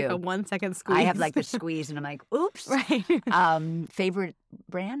 Me give it like too. a 1 second squeeze. I have like the squeeze and I'm like, oops. Right. Favorite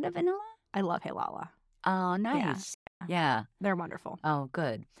brand of vanilla? I love Hey Lala. Oh, nice. Yeah. They're wonderful. Oh,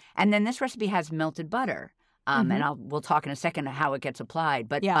 good. And then this recipe has melted butter. And we'll talk in a second how it gets applied.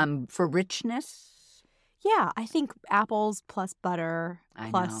 But for richness. Yeah, I think apples plus butter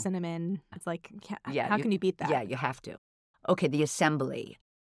I plus know. cinnamon. It's like, how can you beat that? Yeah, you have to. Okay, the assembly.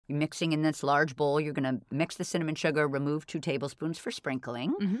 You're mixing in this large bowl. You're going to mix the cinnamon sugar, remove 2 tablespoons for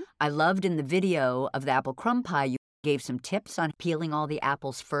sprinkling. Mm-hmm. I loved in the video of the apple crumb pie, you gave some tips on peeling all the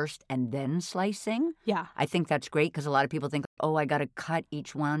apples first and then slicing. Yeah. I think that's great because a lot of people think, oh, I got to cut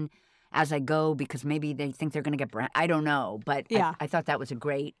each one as I go because maybe they think they're going to get brown. I don't know, but I thought that was a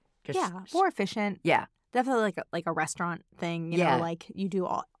great. More efficient. Yeah. Definitely like a restaurant thing, you know, like you do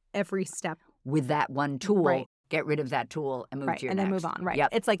every step. With that one tool, Right. get rid of that tool and move to your and next. then move on, right. Yep.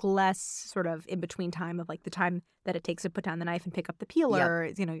 It's like less sort of in between time of like the time that it takes to put down the knife and pick up the peeler,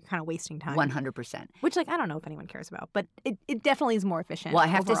 you're kind of wasting time. 100%. Which like, I don't know if anyone cares about, but it definitely is more efficient. Well, I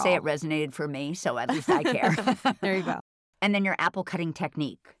have overall. to say it resonated for me, so at least I care. There you go. And then your apple cutting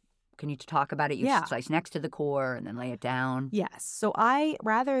technique. Can you talk about it? You Yeah. slice next to the core and then lay it down. Yes. So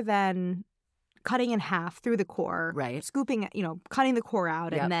rather than cutting in half through the core, Right. scooping, cutting the core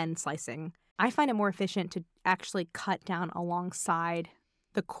out Yep. and then slicing. I find it more efficient to actually cut down alongside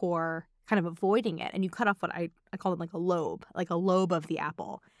the core, kind of avoiding it. And you cut off what I call it like a lobe of the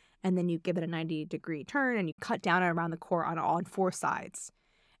apple. And then you give it a 90-degree turn and you cut down around the core on four sides.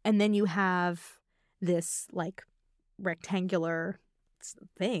 And then you have this like rectangular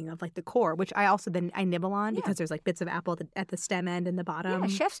thing of like the core, which I also then I nibble on because there's like bits of apple at the stem end and the bottom. Yeah,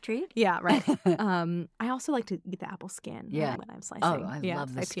 chef's treat. Yeah, right. I also like to eat the apple skin when I'm slicing. Oh, I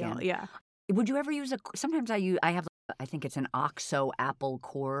love the skin. Yeah. Would you ever use sometimes I have, I think it's an OXO apple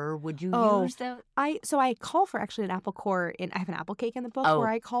core. Would you use that? I call for actually an apple core I have an apple cake in the book where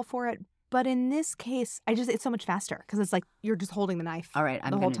I call for it. But in this case, it's so much faster because it's like you're just holding the knife All right,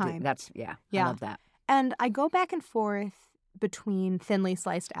 the whole time. I love that. And I go back and forth between thinly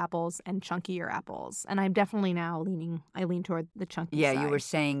sliced apples and chunkier apples. And I'm definitely now I lean toward the chunky side. You were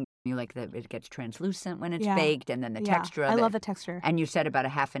saying you like that it gets translucent when it's baked and then the texture of it. I love the texture. And you said about a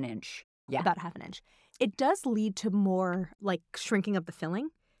half an inch. Yeah. About half an inch. It does lead to more like shrinking of the filling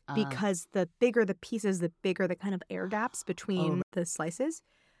because the bigger the pieces, the bigger the kind of air gaps between the slices.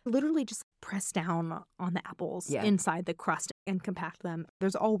 Literally just press down on the apples inside the crust and compact them.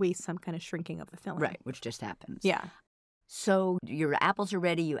 There's always some kind of shrinking of the filling. Right, which just happens. Yeah. So your apples are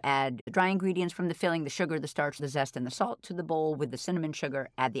ready. You add the dry ingredients from the filling, the sugar, the starch, the zest, and the salt to the bowl with the cinnamon sugar.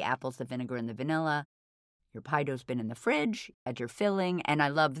 Add the apples, the vinegar, and the vanilla. Your pie dough's been in the fridge. Add your filling. And I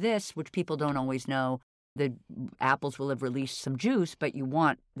love this, which people don't always know. The apples will have released some juice, but you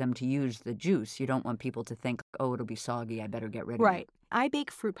want them to use the juice. You don't want people to think, oh, it'll be soggy. I better get rid of it. Right. I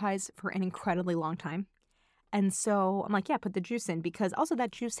bake fruit pies for an incredibly long time. And so I'm like, put the juice in because also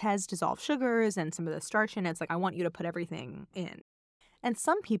that juice has dissolved sugars and some of the starch in it. It's like, I want you to put everything in. And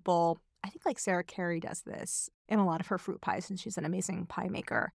some people, I think like Sarah Carey does this in a lot of her fruit pies and she's an amazing pie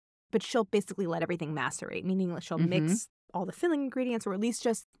maker. But she'll basically let everything macerate, meaning she'll mix all the filling ingredients or at least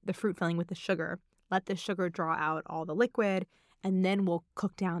just the fruit filling with the sugar. Let the sugar draw out all the liquid, and then we'll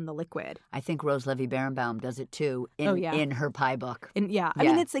cook down the liquid. I think Rose Levy Berenbaum does it too in her pie book. I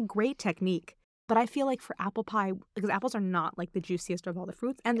mean, it's a great technique. But I feel like for apple pie, because apples are not like the juiciest of all the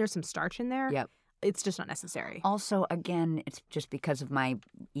fruits, and there's some starch in there. Yep. It's just not necessary. Also, again, it's just because of my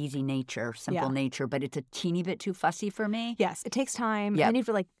easy nature, simple nature, but it's a teeny bit too fussy for me. Yes, it takes time. Yep. And you have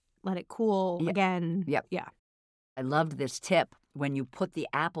to let it cool again. Yep. Yeah. I loved this tip. When you put the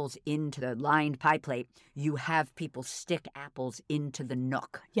apples into the lined pie plate, you have people stick apples into the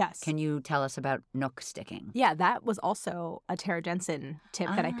nook. Yes. Can you tell us about nook sticking? Yeah, that was also a Tara Jensen tip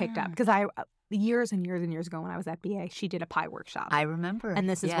that I picked up because years and years and years ago when I was at BA, she did a pie workshop. I remember. And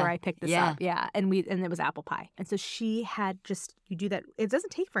this is where I picked this up. Yeah. And it was apple pie. And so she had you do that. It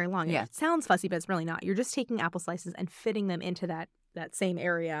doesn't take very long. Yeah. It sounds fussy, but it's really not. You're just taking apple slices and fitting them into that same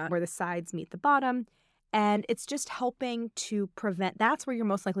area where the sides meet the bottom. And it's just helping to prevent, that's where you're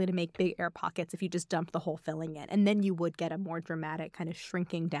most likely to make big air pockets if you just dump the whole filling in. And then you would get a more dramatic kind of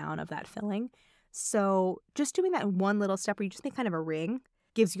shrinking down of that filling. So just doing that in one little step where you just make kind of a ring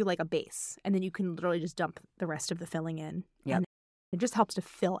gives you like a base. And then you can literally just dump the rest of the filling in. Yep. And it just helps to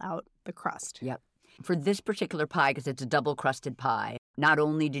fill out the crust. Yep. For this particular pie, because it's a double crusted pie, not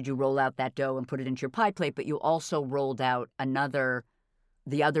only did you roll out that dough and put it into your pie plate, but you also rolled out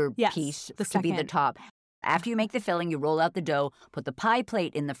the other piece to be the top. After you make the filling, you roll out the dough, put the pie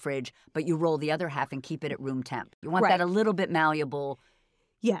plate in the fridge, but you roll the other half and keep it at room temp. You want that a little bit malleable.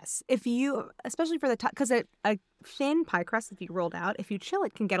 Yes. If you, especially for the top, because a thin pie crust, if you rolled out, if you chill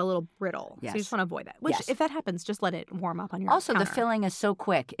it, can get a little brittle. Yes. So you just want to avoid that. Which, if that happens, just let it warm up on your Also, counter. the filling is so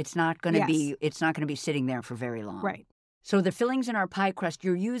quick; it's not going to be sitting there for very long. Right. So the fillings in our pie crust,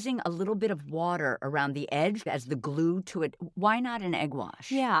 you're using a little bit of water around the edge as the glue to it. Why not an egg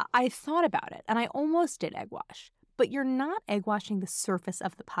wash? Yeah, I thought about it, and I almost did egg wash. But you're not egg washing the surface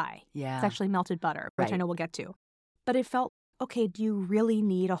of the pie. Yeah. It's actually melted butter, which I know we'll get to. But it felt, okay, do you really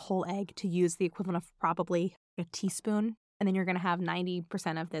need a whole egg to use the equivalent of probably a teaspoon? And then you're going to have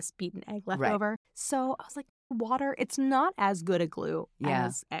 90% of this beaten egg left over. So I was like, water, it's not as good a glue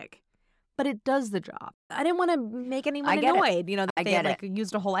as egg. But it does the job. I didn't want to make anyone annoyed, that they had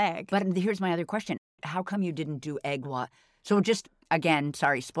used a whole egg. But here's my other question. How come you didn't do egg wash? So just, again,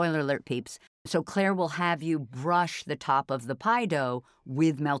 sorry, spoiler alert, peeps. So Claire will have you brush the top of the pie dough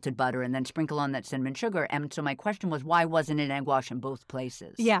with melted butter and then sprinkle on that cinnamon sugar. And so my question was, why wasn't it egg wash in both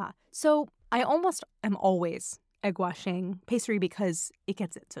places? Yeah. So I almost am always egg washing pastry because it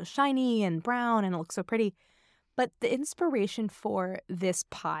gets it so shiny and brown and it looks so pretty. But the inspiration for this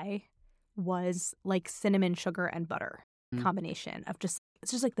pie was like cinnamon sugar and butter combination of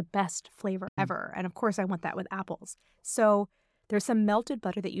it's just like the best flavor ever. And of course I want that with apples. So There's some melted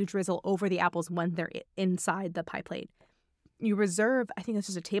butter that you drizzle over the apples when they're inside the pie plate. You reserve, I think it's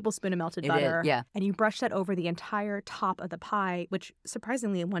just a tablespoon of melted butter. Yeah. And you brush that over the entire top of the pie, which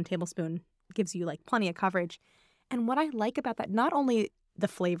surprisingly 1 tablespoon gives you like plenty of coverage. And what I like about that, not only the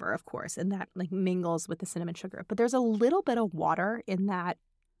flavor, of course, and that like mingles with the cinnamon sugar, but there's a little bit of water in that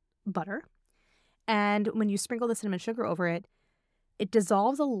butter. And when you sprinkle the cinnamon sugar over it, it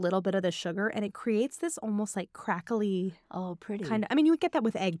dissolves a little bit of the sugar and it creates this almost like crackly pretty kind of, I mean, you would get that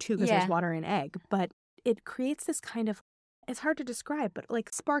with egg too because Yeah. there's water in egg, but it creates this kind of, it's hard to describe, but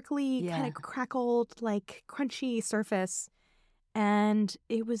like sparkly, Yeah. kind of crackled, like crunchy surface. And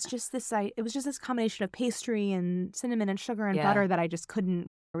it was just this combination of pastry and cinnamon and sugar and Yeah. butter that I just couldn't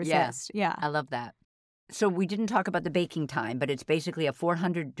resist. Yeah. I love that. So we didn't talk about the baking time, but it's basically a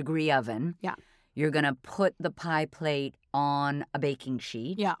 400-degree oven. Yeah. You're going to put the pie plate on a baking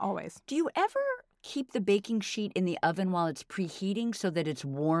sheet. Yeah, always. Do you ever keep the baking sheet in the oven while it's preheating so that it's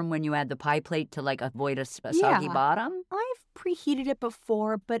warm when you add the pie plate to like avoid a soggy Yeah. bottom? I've preheated it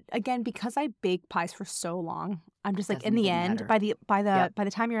before, but again, because I bake pies for so long, I'm just like Doesn't in the even end, matter. by Yep.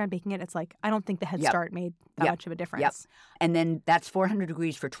 the time you're on baking it, it's like I don't think the head Yep. start made that Yep. much of a difference. And then that's 400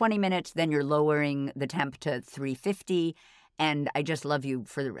 degrees for 20 minutes. Then you're lowering the temp to 350. And I just love you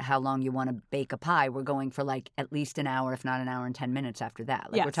for how long you want to bake a pie. We're going for like at least an hour, if not an hour and 10 minutes after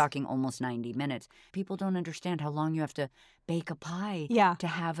that. Like we're Yes. talking almost 90 minutes. People don't understand how long you have to bake a pie Yeah. to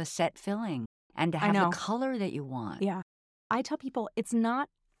have a set filling and to I have know. the color that you want. Yeah. I tell people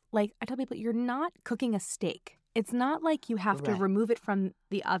you're not cooking a steak. It's not like you have to Right. remove it from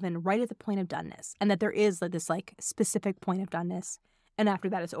the oven right at the point of doneness and that there is like this like specific point of doneness and after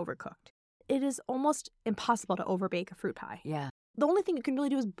that it's overcooked. It is almost impossible to overbake a fruit pie. Yeah. The only thing you can really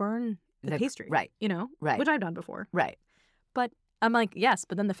do is burn the pastry. Right. Right. Which I've done before. Right. But I'm like, yes,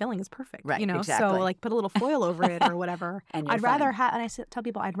 but then the filling is perfect. Right, So exactly. like put a little foil over it or whatever. And you're I'd rather fine. have, and tell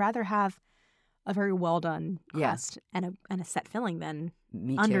people I'd rather have a very well done Yeah. crust and a set filling than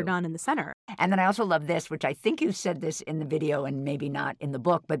Me too. underdone in the center. And then I also love this, which I think you said this in the video and maybe not in the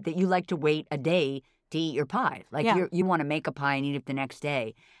book, but that you like to wait a day to eat your pie. Like Yeah. you want to make a pie and eat it the next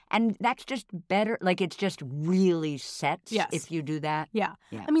day. And that's just better. Like it's just really sets Yes. if you do that. Yeah.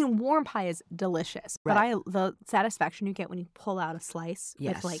 Yeah. I mean, warm pie is delicious, but Right. the satisfaction you get when you pull out a slice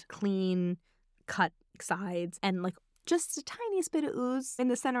Yes. with like clean cut sides and like just a tiniest bit of ooze in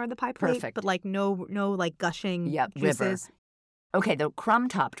the center of the pie plate, Perfect. but like no like gushing Yep, river. juices. Okay, the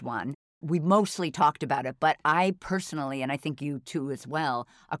crumb-topped one, we mostly talked about it, but I personally, and I think you too as well,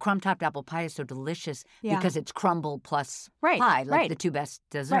 a crumb-topped apple pie is so delicious Yeah. because it's crumble plus Right, pie, like right. the two best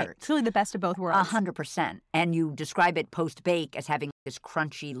Right. desserts. It's really the best of both worlds. 100%. And you describe it post-bake as having this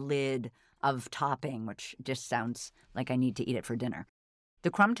crunchy lid of topping, which just sounds like I need to eat it for dinner.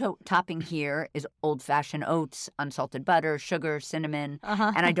 The crumb topping here is old-fashioned oats, unsalted butter, sugar, cinnamon.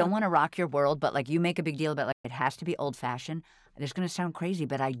 Uh-huh. And I don't want to rock your world, but like you make a big deal about like it has to be old-fashioned. It's going to sound crazy,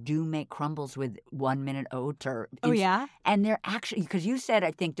 but I do make crumbles with 1 minute oats or Oh, yeah? and they're actually, because you said,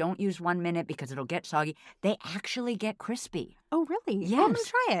 I think, don't use 1 minute because it'll get soggy. They actually get crispy. Oh, really? Yes. Oh, I'm going to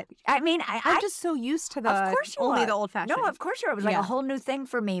try it. I mean, I'm just so used to the of course you only are. the old-fashioned. No, of course you are. It was like Yeah. a whole new thing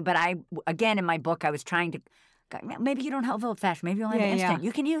for me. But again, in my book, I was trying to, maybe you don't have old-fashioned. Maybe you only have Yeah, instant. yeah.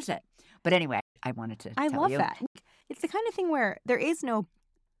 You can use it. But anyway, I wanted to I tell love you. that. It's the kind of thing where there is no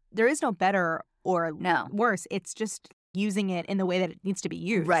better or No. worse. It's just using it in the way that it needs to be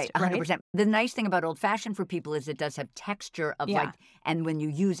used. Right, 100%. The nice thing about old-fashioned for people is it does have texture of Yeah. like, and when you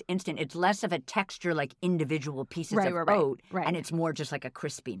use instant, it's less of a texture like individual pieces Right, of right, right, oat, right. and it's more just like a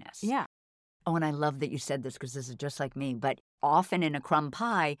crispiness. Yeah. Oh, and I love that you said this because this is just like me, but often in a crumb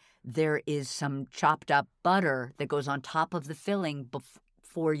pie, there is some chopped up butter that goes on top of the filling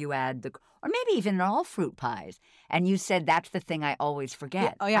before you add or maybe even in all fruit pies. And you said that's the thing I always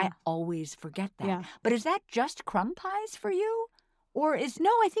forget. Oh, yeah. I always forget that. Yeah. But is that just crumb pies for you? Or is No,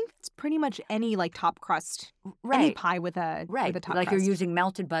 I think it's pretty much any like top crust, right? any pie with a Right, with a top like crust. you're using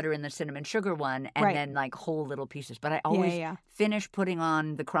melted butter in the cinnamon sugar one, and Right. then like whole little pieces. But I always yeah. finish putting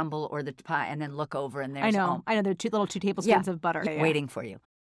on the crumble or the pie, and then look over, and there's I know. There are two tablespoons of butter. Yeah, yeah. waiting for you.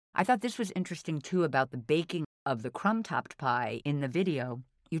 I thought this was interesting too about the baking of the crumb-topped pie in the video.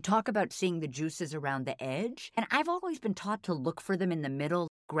 You talk about seeing the juices around the edge, and I've always been taught to look for them in the middle,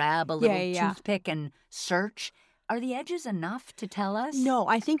 grab a little yeah. toothpick and search. Are the edges enough to tell us? No,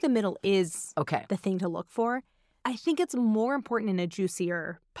 I think the middle is Okay. the thing to look for. I think it's more important in a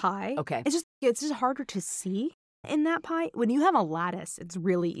juicier pie. Okay. It's just harder to see in that pie. When you have a lattice, it's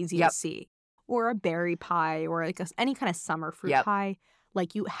really easy Yep. to see. Or a berry pie or like any kind of summer fruit Yep. pie.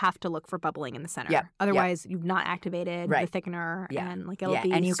 like you have to look for bubbling in the center. Yep. Otherwise, you've not activated the thickener, and like it'll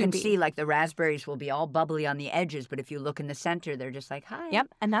be and you can soupy. see like the raspberries will be all bubbly on the edges, but if you look in the center, they're just like, hi. Yep,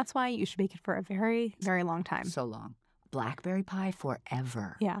 and that's why you should bake it for a very, very long time. So long. Blackberry pie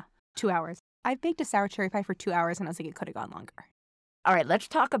forever. Yeah, 2 hours. I've baked a sour cherry pie for 2 hours, and I was like, it could have gone longer. All right, let's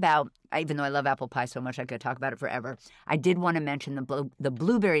talk about, even though I love apple pie so much, I could talk about it forever. I did want to mention the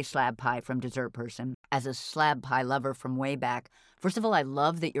blueberry slab pie from Dessert Person. As a slab pie lover from way back, first of all, I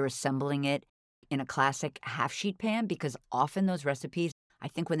love that you're assembling it in a classic half-sheet pan, because often those recipes, I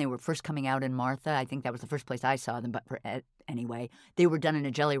think when they were first coming out in Martha, I think that was the first place I saw them, but anyway, they were done in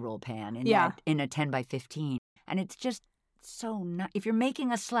a jelly roll pan in a 10 by 15. And it's just so nice. If you're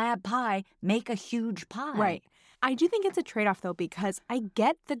making a slab pie, make a huge pie. Right. I do think it's a trade-off, though, because I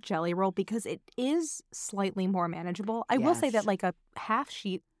get the jelly roll because it is slightly more manageable. I will say that like a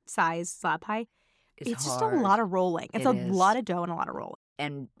half-sheet size slab pie, it's just a lot of rolling. It's a lot of dough and a lot of rolling.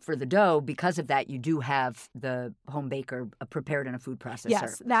 And for the dough, because of that, you do have the home baker prepared in a food processor.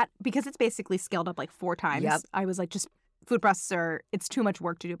 Yes, that because it's basically scaled up like 4 times. Yep. I was like, just food processor, it's too much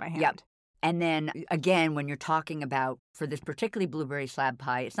work to do by hand. Yep. And then, again, when you're talking about, for this particularly blueberry slab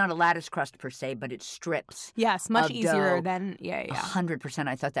pie, it's not a lattice crust per se, but it strips. Yes, much of easier dough. than, 100%.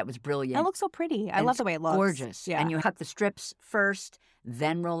 I thought that was brilliant. It looks so pretty. I love the way it looks. Gorgeous. Yeah. And you cut the strips first,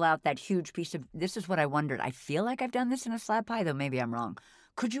 then roll out that huge piece of, this is what I wondered. I feel like I've done this in a slab pie, though maybe I'm wrong.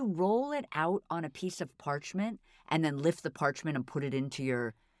 Could you roll it out on a piece of parchment and then lift the parchment and put it into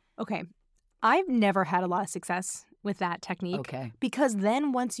your... Okay. I've never had a lot of success with that technique. Okay. Because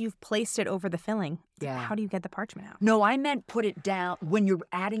then once you've placed it over the filling, Yeah. how do you get the parchment out? No, I meant put it down when you're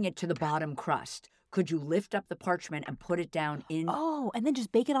adding it to the bottom crust. Could you lift up the parchment and put it down in Oh, and then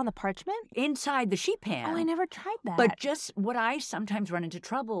just bake it on the parchment? inside the sheet pan? Oh, I never tried that. But just what I sometimes run into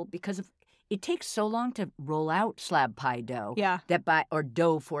trouble because of it takes so long to roll out slab pie dough. Yeah. Or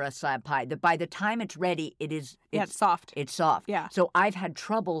dough for a slab pie that by the time it's ready, it's soft. It's soft. Yeah. So I've had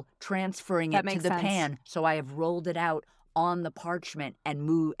trouble transferring That it to makes the sense. pan. So I have rolled it out on the parchment and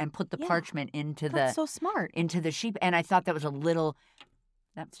put the parchment into That's so smart. into the sheet. And I thought that was a little.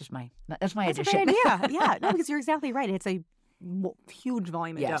 That's my That's a addition. great idea. Yeah, no, because you're exactly right. It's a huge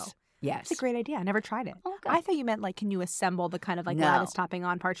volume of dough. Yes. It's a great idea. I never tried it. Okay. I thought you meant like, can you assemble the kind of like No. lattice topping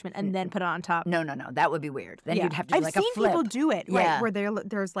on parchment and then put it on top? No. That would be weird. Then you'd have to do I've like a seen flip. people do it, Yeah. right? Where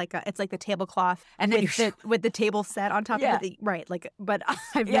there's like it's like the tablecloth And then with the table set on top Yeah. of it. Right. Like, but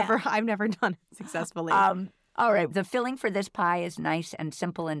I've Yeah. never done it successfully. All right. The filling for this pie is nice and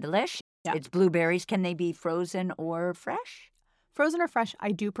simple and delish. Yeah. It's blueberries. Can they be frozen or fresh? Frozen or fresh,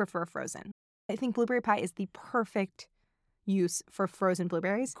 I do prefer frozen. I think blueberry pie is the perfect use for frozen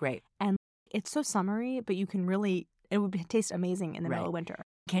blueberries. Great. And it's so summery, but it would taste amazing in the middle of winter.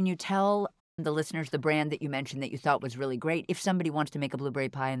 Can you tell the listeners the brand that you mentioned that you thought was really great if somebody wants to make a blueberry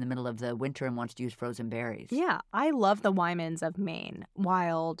pie in the middle of the winter and wants to use frozen berries? Yeah, I love the Wymans of Maine,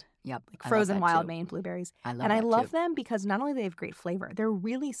 wild, Yep. frozen wild Maine blueberries. I love and I that love too. them because not only do they have great flavor, they're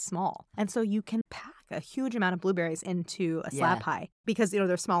really small. And so you can pack a huge amount of blueberries into a slab pie because,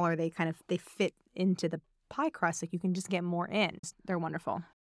 they're smaller. They fit into the pie crust. Like you can just get more in. They're wonderful.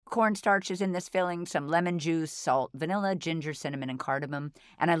 Cornstarch is in this filling, some lemon juice, salt, vanilla, ginger, cinnamon, and cardamom.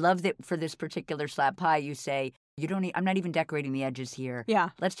 And I love that for this particular slab pie, you say, I'm not even decorating the edges here. Yeah.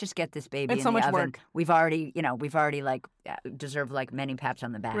 Let's just get this baby It's in so the much oven. work. We've already like deserved like many pats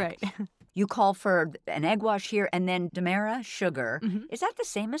on the back. Right. You call for an egg wash here and then Demerara sugar. Mhm. Is that the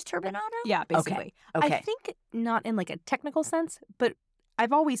same as turbinado? Yeah, basically. Okay. I think not in like a technical sense, but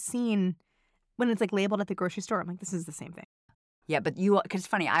I've always seen when it's like labeled at the grocery store, I'm like, this is the same thing. Yeah, but because it's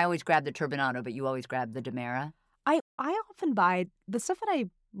funny, I always grab the turbinado, but you always grab the Demerara. I often buy the stuff that I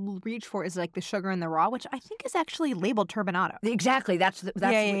reach for is like the sugar and the raw, which I think is actually labeled turbinado. Exactly. That's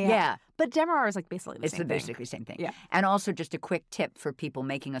Yeah. But Demerara is like basically the It's same thing. basically the same thing. Yeah. And also just a quick tip for people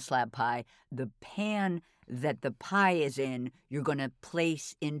making a slab pie, the pan that the pie is in, you're going to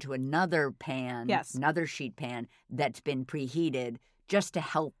place into another pan, another sheet pan that's been preheated just to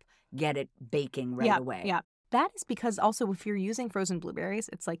help get it baking right away. Yeah. That is because also if you're using frozen blueberries,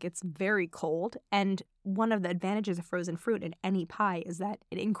 it's very cold. And one of the advantages of frozen fruit in any pie is that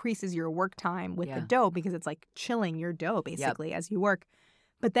it increases your work time with the dough because it's like chilling your dough basically as you work.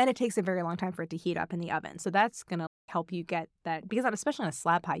 But then it takes a very long time for it to heat up in the oven. So that's going to help you get that, because especially on a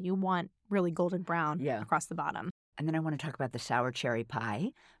slab pie, you want really golden brown across the bottom. And then I want to talk about the sour cherry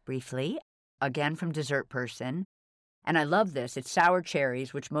pie briefly, again from Dessert Person. And I love this. It's sour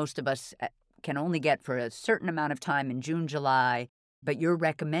cherries, which most of us can only get for a certain amount of time in June, July. But you're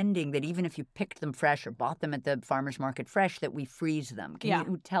recommending that even if you picked them fresh or bought them at the farmer's market fresh, that we freeze them. Can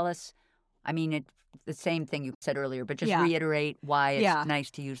you tell us I mean, it's the same thing you said earlier, but just Yeah. reiterate why it's Yeah.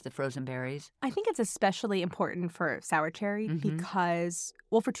 nice to use the frozen berries. I think it's especially important for sour cherry because,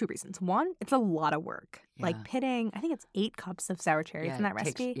 well, for two reasons. One, it's a lot of work. Like Yeah. pitting, I think it's 8 cups of sour cherries in that it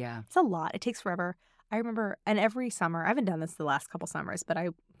takes- recipe. yeah. It's a lot. It takes forever. I remember, and every summer, I haven't done this the last couple summers, but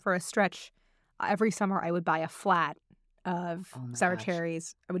for a stretch, every summer I would buy a flat of Oh my sour gosh.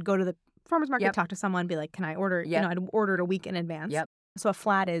 cherries. I would go to the farmer's market, Yep. talk to someone, be like, can I order? Yep. I'd order it a week in advance. Yep. So a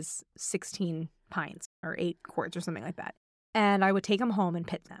flat is 16 pints or 8 quarts or something like that. And I would take them home and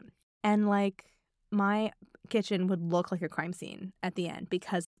pit them. And like my kitchen would look like a crime scene at the end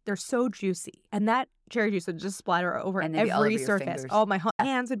because they're so juicy. And that cherry juice would just splatter over And they'd be all every over your surface. fingers. Oh, my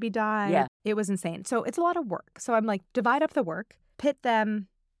hands would be dyed. Yeah. It was insane. So it's a lot of work. So I'm like, divide up the work, pit them,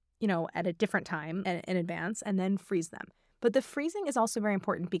 at a different time in advance, and then freeze them. But the freezing is also very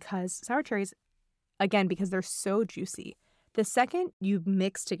important because sour cherries, again, because they're so juicy, the second you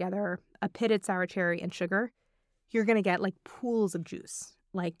mix together a pitted sour cherry and sugar, you're going to get like pools of juice,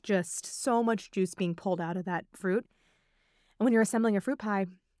 like just so much juice being pulled out of that fruit. And when you're assembling a fruit pie,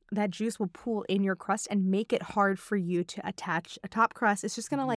 that juice will pool in your crust and make it hard for you to attach a top crust. It's just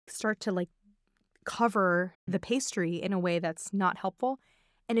going to like start to like cover the pastry in a way that's not helpful.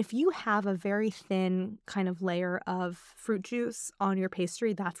 And if you have a very thin kind of layer of fruit juice on your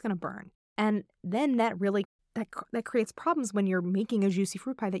pastry, that's going to burn. And then that really that creates problems when you're making a juicy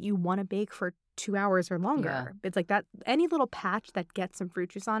fruit pie that you want to bake for 2 hours or longer. Yeah. It's like that any little patch that gets some fruit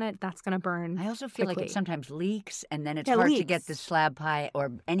juice on it, that's going to burn. I also feel like quickly. it sometimes leaks, and then it's Yeah, hard to leaks. get the slab pie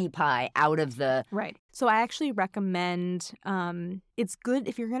or any pie out of the... Right. So I actually recommend it's good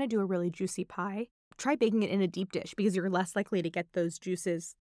if you're going to do a really juicy pie, try baking it in a deep dish because you're less likely to get those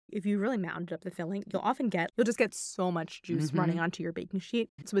juices. If you really mound up the filling, you'll just get so much juice running onto your baking sheet.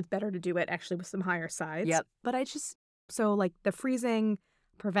 So it's better to do it actually with some higher sides. Yep. But so like the freezing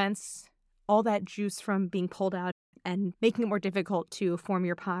prevents all that juice from being pulled out and making it more difficult to form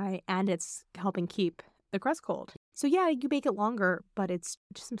your pie, and it's helping keep the crust cold. So yeah, you bake it longer, but it's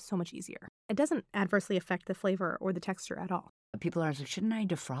just so much easier. It doesn't adversely affect the flavor or the texture at all. People are like, shouldn't I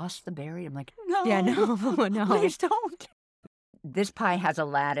defrost the berry? I'm like, no. Yeah, no. Please don't. This pie has a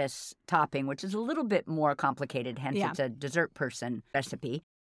lattice topping, which is a little bit more complicated, hence Yeah. it's a dessert person recipe.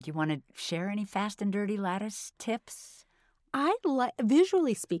 Do you want to share any fast and dirty lattice tips?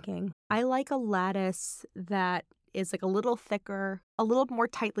 Visually speaking, I like a lattice that is like a little thicker, a little more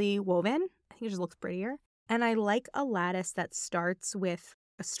tightly woven. I think it just looks prettier. And I like a lattice that starts with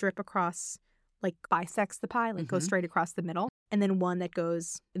a strip across, like bisects the pie, like goes straight across the middle. And then one that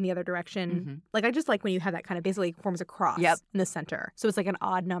goes in the other direction. Like I just like when you have that kind of basically forms a cross in the center. So it's like an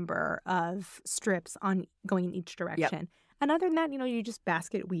odd number of strips going in each direction. And other than that, you just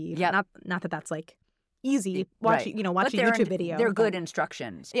basket weave. Not that that's like easy. Watch a YouTube video. They're good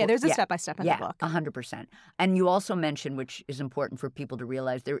instructions. Yeah, there's a step-by-step in the book. 100%. And you also mentioned, which is important for people to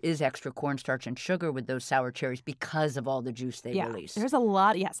realize, there is extra cornstarch and sugar with those sour cherries because of all the juice they release. There's a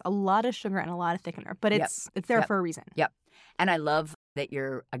lot of sugar and a lot of thickener, but it's there for a reason. Yep. And I love that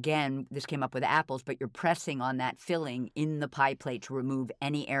this came up with apples, but you're pressing on that filling in the pie plate to remove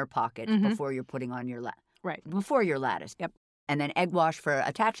any air pockets before you're putting on your before your lattice. Yep. And then egg wash for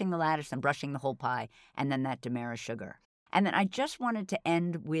attaching the lattice and brushing the whole pie, and then that Demerara sugar. And then I just wanted to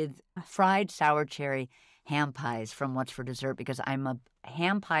end with fried sour cherry ham pies from What's for Dessert because I'm a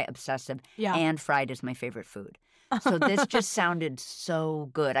ham pie obsessive, and fried is my favorite food. So this just sounded so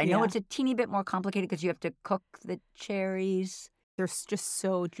good. I know it's a teeny bit more complicated because you have to cook the cherries. They're just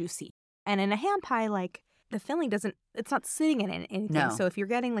so juicy. And in a ham pie, like the filling it's not sitting in anything. No. So if you're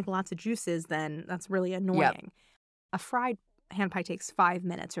getting like lots of juices, then that's really annoying. Yep. A fried hand pie takes 5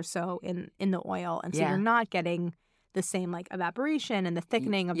 minutes or so in the oil. And so you're not getting the same like evaporation and the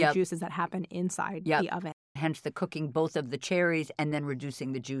thickening of the juices that happen inside the oven. Hence the cooking both of the cherries and then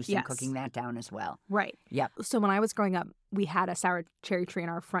reducing the juice and cooking that down as well. Right. Yep. So when I was growing up, we had a sour cherry tree in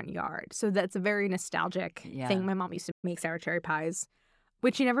our front yard. So that's a very nostalgic thing. My mom used to make sour cherry pies,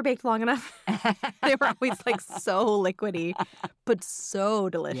 which she never baked long enough. They were always like so liquidy, but so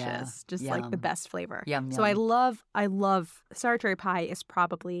delicious. Yeah. Just like the best flavor. Yum, so yum. I love sour cherry pie is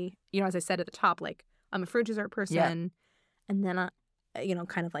probably, as I said at the top, like I'm a fruit dessert person. And then,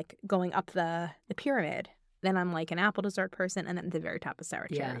 kind of like going up the pyramid. Then I'm like an apple dessert person, and then at the very top is sour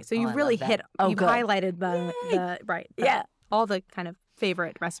cherry. So you've really hit, you've highlighted all the kind of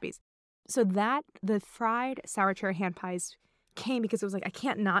favorite recipes. So the fried sour cherry hand pies came because it was like, I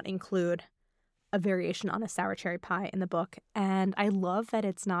can't not include a variation on a sour cherry pie in the book. And I love that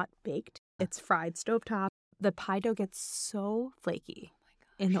it's not baked. It's fried stovetop. The pie dough gets so flaky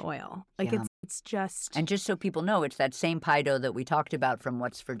in the oil. Like Yum. it's It's just... And just so people know, it's that same pie dough that we talked about from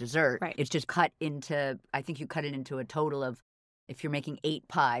What's for Dessert. Right. It's just cut into, I think you cut it into a total of, if you're making 8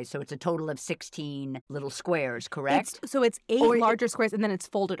 pies, so it's a total of 16 little squares, correct? So it's 8 larger squares, and then it's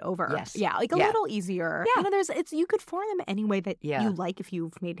folded over. Yes. Yeah, like a little easier. Yeah. You could form them any way that Yeah. you like if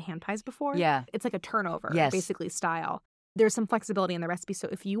you've made hand pies before. Yeah. It's like a turnover, Yes. basically, style. There's some flexibility in the recipe. So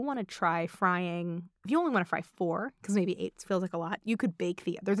if you want to try frying, if you only want to fry 4, because maybe 8 feels like a lot, you could bake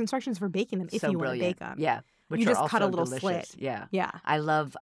there's instructions for baking them if you want to bake them. Yeah. Which you are just cut also a little delicious. slit. Yeah. Yeah.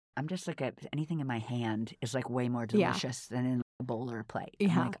 I'm just like, anything in my hand is like way more delicious than in a bowl or a plate. I'm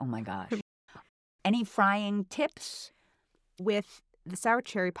Yeah. like, oh my gosh. Any frying tips? With the sour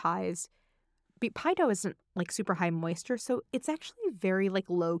cherry pies, pie dough isn't like super high moisture, so it's actually very like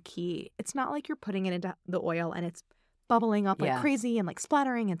low key. It's not like you're putting it into the oil and it's bubbling up like crazy and like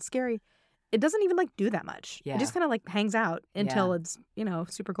splattering and scary. It doesn't even like do that much. Yeah. It just kind of like hangs out until it's,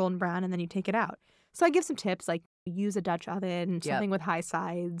 super golden brown, and then you take it out. So I give some tips, like use a Dutch oven, something with high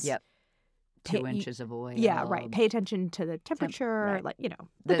sides. Yep. 2 inches of oil. Yeah, right. Pay attention to the temperature, right. like, the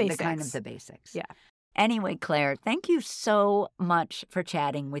basics. The kind of the basics. Yeah. Anyway, Claire, thank you so much for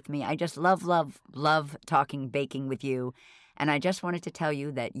chatting with me. I just love, love, love talking baking with you. And I just wanted to tell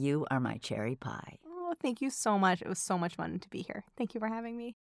you that you are my cherry pie. Oh, thank you so much. It was so much fun to be here. Thank you for having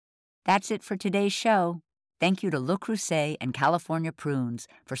me. That's it for today's show. Thank you to Le Creuset and California Prunes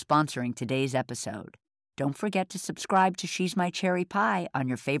for sponsoring today's episode. Don't forget to subscribe to She's My Cherry Pie on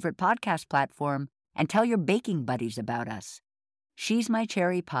your favorite podcast platform and tell your baking buddies about us. She's My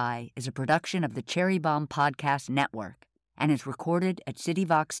Cherry Pie is a production of the Cherry Bomb Podcast Network and is recorded at City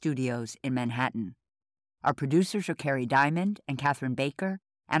Vox Studios in Manhattan. Our producers are Carrie Diamond and Catherine Baker,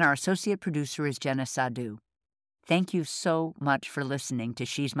 and our associate producer is Jenna Sadu. Thank you so much for listening to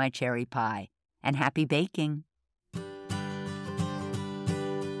She's My Cherry Pie, and happy baking!